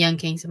 Young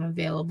Kings if I'm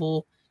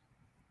available.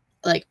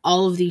 Like,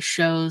 all of these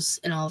shows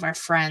and all of our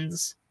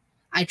friends,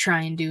 I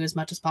try and do as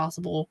much as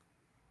possible.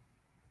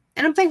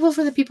 And I'm thankful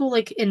for the people,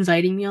 like,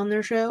 inviting me on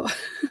their show.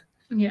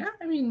 Yeah,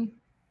 I mean...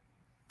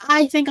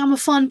 I think I'm a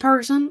fun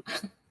person.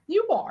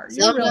 You are.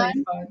 You're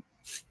really fun.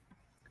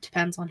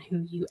 Depends on who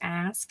you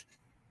ask.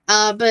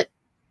 But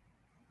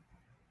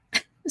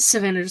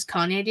Savannah just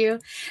Kanye'd you.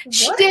 What?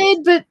 She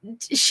did, but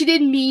she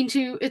didn't mean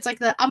to. It's like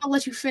that, I'm gonna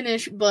let you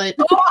finish, but...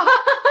 Oh,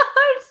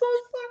 I'm so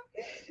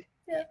sorry.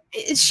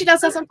 Yeah. She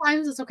does that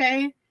sometimes. It's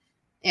okay.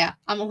 Yeah,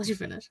 I'm gonna let you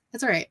finish.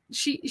 That's all right.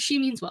 She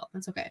means well.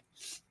 That's okay.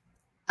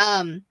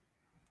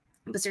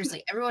 But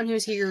seriously, everyone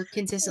who's here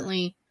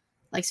consistently,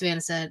 like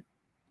Savannah said,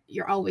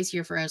 you're always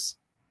here for us.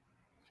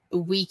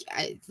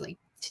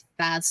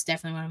 That's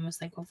definitely what I'm most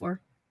thankful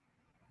for.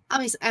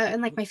 Obviously,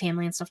 and like my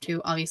family and stuff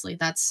too. Obviously,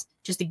 that's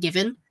just a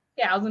given.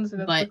 Yeah, I was gonna say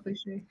that's a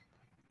cliche.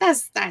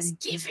 That's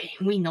given.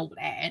 We know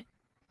that.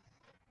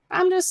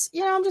 I'm just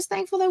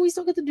thankful that we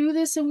still get to do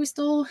this and we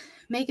still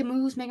making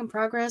moves, making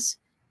progress.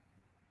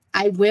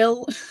 I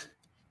will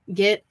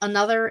get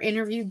another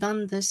interview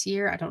done this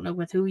year. I don't know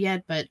with who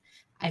yet, but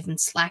I've been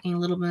slacking a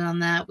little bit on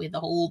that with the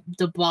whole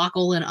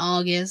debacle in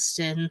August,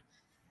 and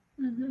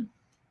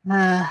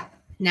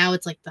now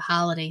it's like the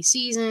holiday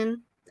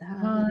season.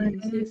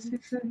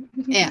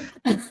 Yeah.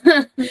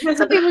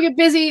 Some people get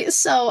busy,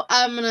 so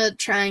I'm gonna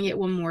try and get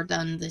one more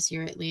done this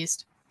year at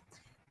least.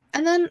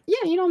 And then,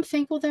 yeah, I'm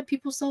thankful that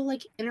people still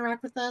like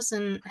interact with us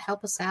and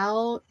help us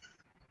out.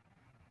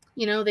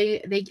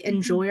 They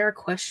enjoy our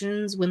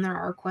questions when there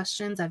are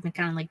questions. I've been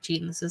kind of like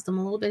cheating the system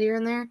a little bit here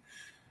and there.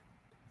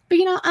 But,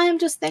 I am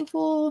just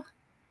thankful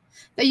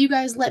that you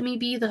guys let me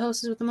be the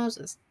hostess with the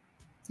Moses.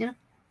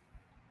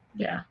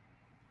 Yeah.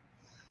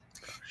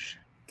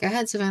 Go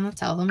ahead, Savannah.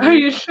 Tell them. Are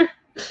you sure?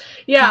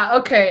 Yeah,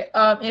 okay.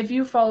 If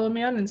you follow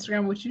me on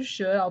Instagram, which you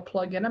should, I'll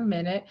plug in a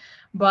minute.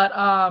 But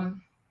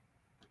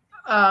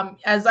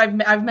as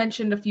I've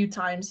mentioned a few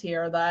times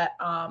here that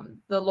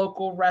the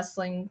local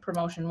wrestling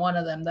promotion, one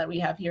of them that we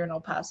have here in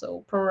El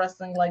Paso, Pro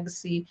Wrestling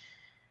Legacy,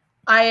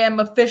 I am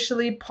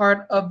officially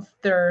part of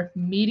their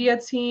media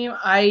team.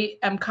 I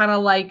am kind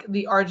of like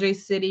the RJ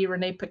City,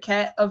 Renee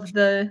Paquette of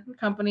the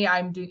company.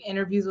 I'm doing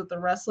interviews with the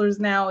wrestlers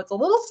now. It's a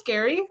little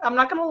scary. I'm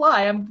not going to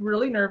lie. I'm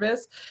really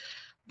nervous.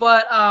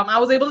 But I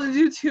was able to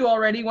do 2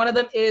 already. One of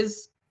them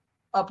is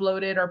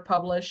uploaded or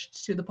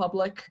published to the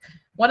public.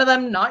 One of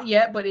them, not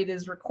yet, but it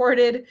is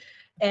recorded.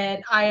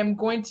 And I am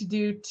going to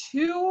do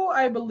 2,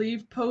 I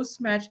believe,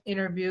 post-match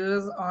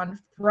interviews on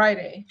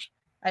Friday.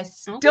 I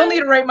still need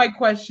to write my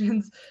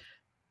questions.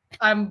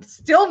 I'm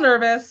still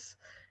nervous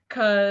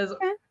because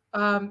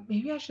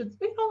maybe I should.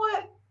 You know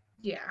what?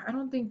 Yeah, I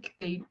don't think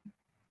they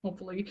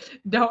hopefully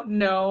don't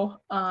know.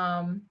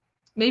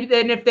 Maybe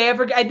then if they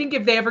ever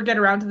get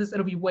around to this,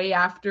 it'll be way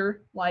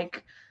after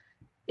like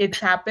it's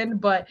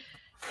happened. But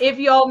if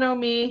y'all know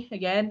me,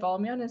 again, follow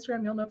me on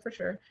Instagram, you'll know for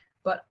sure.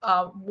 But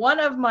one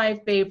of my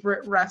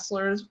favorite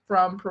wrestlers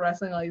from Pro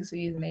Wrestling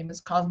Legacy, his name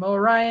is Cosmo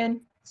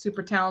Orion.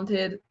 Super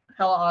talented,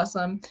 hella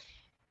awesome.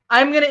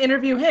 I'm going to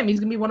interview him.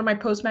 He's going to be one of my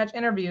post-match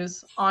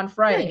interviews on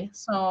Friday.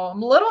 Nice. So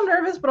I'm a little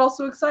nervous, but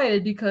also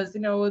excited because,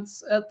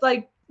 it's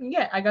like,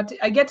 yeah,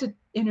 I get to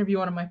interview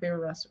one of my favorite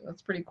wrestlers.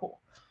 That's pretty cool.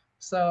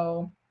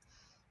 So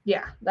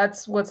yeah,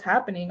 that's what's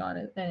happening on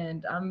it.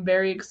 And I'm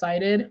very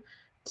excited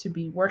to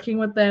be working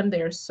with them.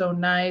 They are so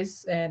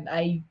nice. And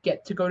I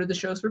get to go to the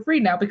shows for free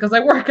now because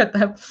I work at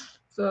them.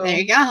 So there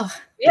you go.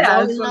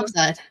 Yeah. It's all an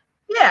upside.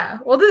 Yeah.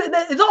 Well,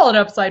 it's all an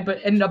upside,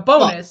 but and a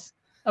bonus.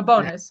 A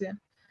bonus. Yeah.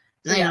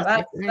 So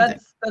yeah,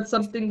 that's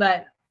something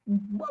that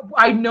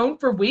I've known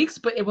for weeks,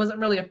 but it wasn't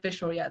really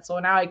official yet. So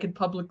now I can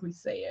publicly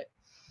say it.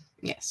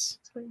 Yes.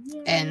 So,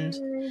 and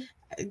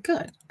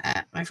good.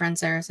 My friend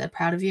Sarah said,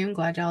 proud of you and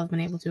glad y'all have been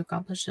able to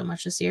accomplish so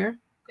much this year.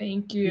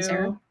 Thank you.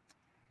 Sarah.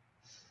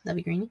 Love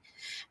you, Greenie.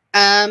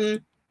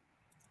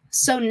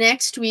 So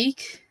next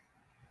week,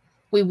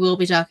 we will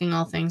be talking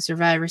all things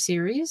Survivor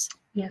Series.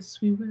 Yes,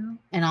 we will.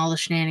 And all the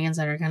shenanigans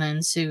that are going to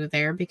ensue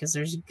there because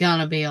there's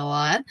going to be a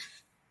lot.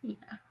 Yeah.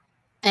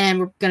 And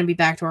we're going to be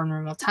back to our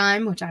normal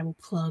time, which I will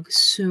plug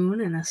soon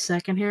in a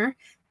second here.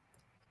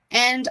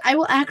 And I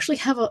will actually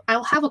have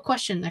a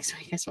question next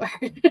week, I swear.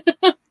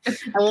 I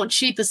won't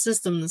cheat the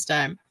system this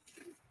time.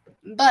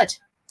 But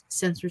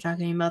since we're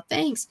talking about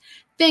thank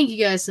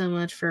you guys so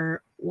much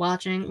for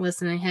watching,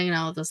 listening, hanging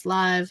out with us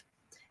live.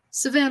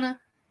 Savannah,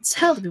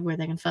 tell people where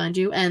they can find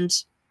you and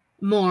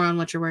more on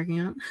what you're working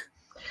on.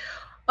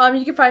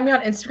 You can find me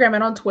on Instagram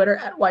and on Twitter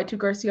at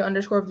Y2Garcia_.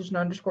 If there's no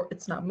underscore,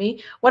 it's not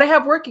me. What I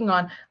have working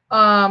on,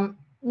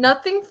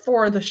 nothing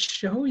for the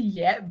show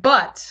yet,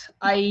 but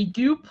I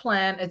do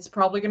plan, it's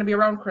probably going to be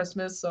around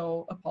Christmas,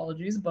 so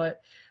apologies,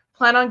 but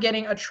plan on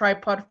getting a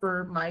tripod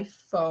for my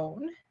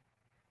phone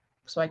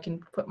so I can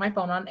put my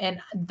phone on.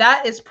 And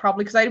that is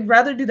probably, because I'd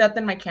rather do that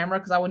than my camera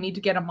because I would need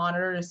to get a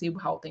monitor to see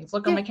how things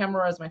look on my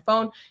camera, as my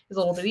phone is a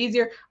little bit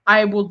easier.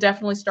 I will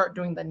definitely start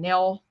doing the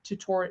nail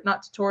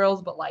not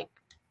tutorials, but like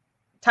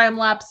time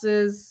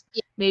lapses,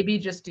 maybe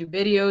just do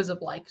videos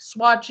of like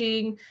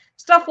swatching,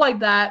 stuff like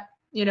that,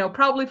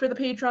 probably for the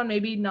Patreon,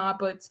 maybe not,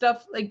 but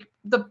stuff like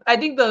I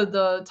think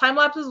the time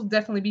lapses will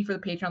definitely be for the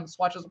Patreon. The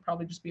swatches will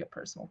probably just be a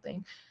personal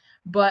thing.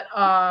 But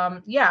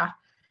yeah,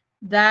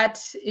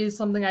 that is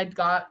something I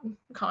got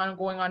kind of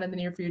going on in the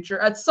near future.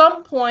 At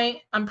some point,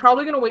 I'm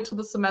probably going to wait till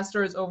the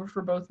semester is over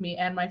for both me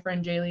and my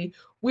friend Jaylee.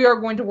 We are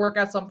going to work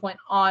at some point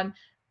on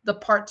the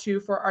part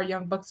 2 for our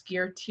Young Bucks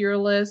gear tier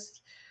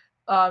list.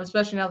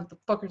 Especially now that the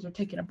fuckers are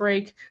taking a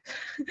break.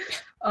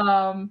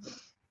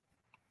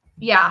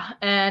 Yeah,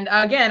 and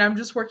again, I'm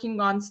just working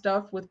on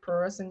stuff with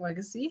Pro Wrestling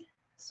Legacy.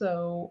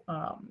 So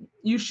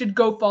you should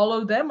go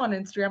follow them on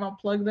Instagram. I'll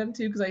plug them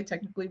too because I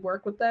technically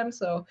work with them.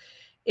 So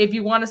if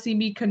you want to see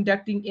me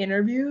conducting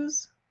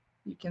interviews,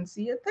 you can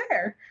see it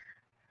there.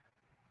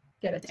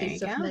 Get a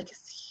taste of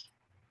legacy.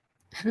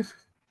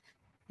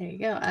 There you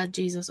go.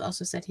 Jesus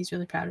also said he's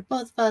really proud of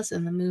both of us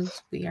and the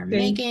moves we are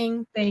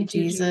making. Thank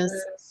you,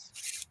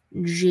 Jesus.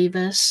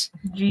 Jeebus,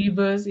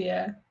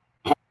 yeah.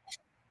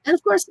 And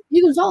of course,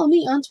 you can follow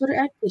me on Twitter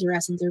at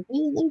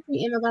PeterRassentherapy,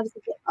 Linktree, and my body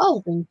to get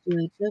all things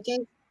GH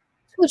Showcase,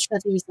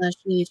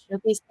 twitch.tv/GH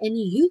Showcase, and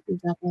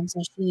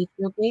youtube.com/GH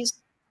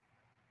Showcase.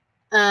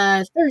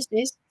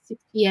 Thursdays,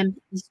 6 p.m.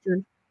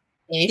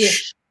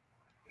 Eastern-ish.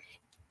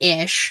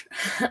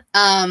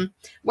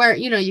 Where,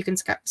 you can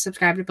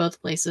subscribe to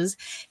both places.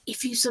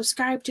 If you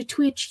subscribe to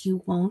Twitch,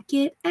 you won't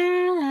get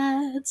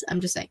ads. I'm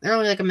just saying. They're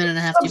only like a minute and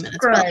a half, 2 minutes.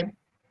 But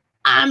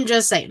I'm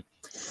just saying.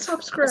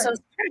 Subscribe.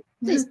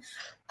 Please.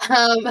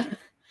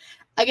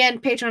 Again,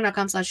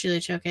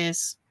 patreon.com/GH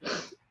Showcase.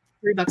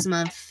 $3 a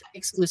month,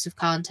 exclusive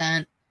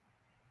content.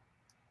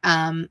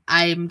 I'm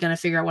gonna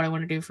figure out what I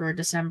want to do for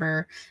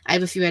December. I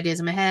have a few ideas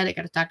in my head. I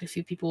gotta talk to a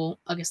few people.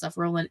 I'll get stuff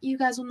rolling. You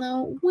guys will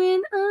know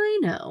when I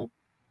know.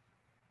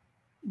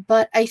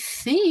 But I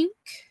think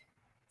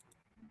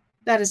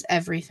that is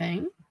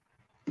everything.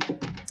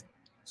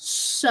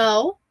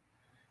 So,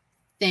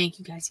 thank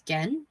you guys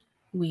again.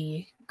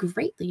 We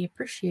greatly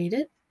appreciate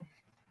it.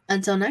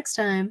 Until next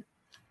time,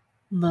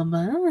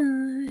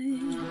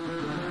 bye-bye.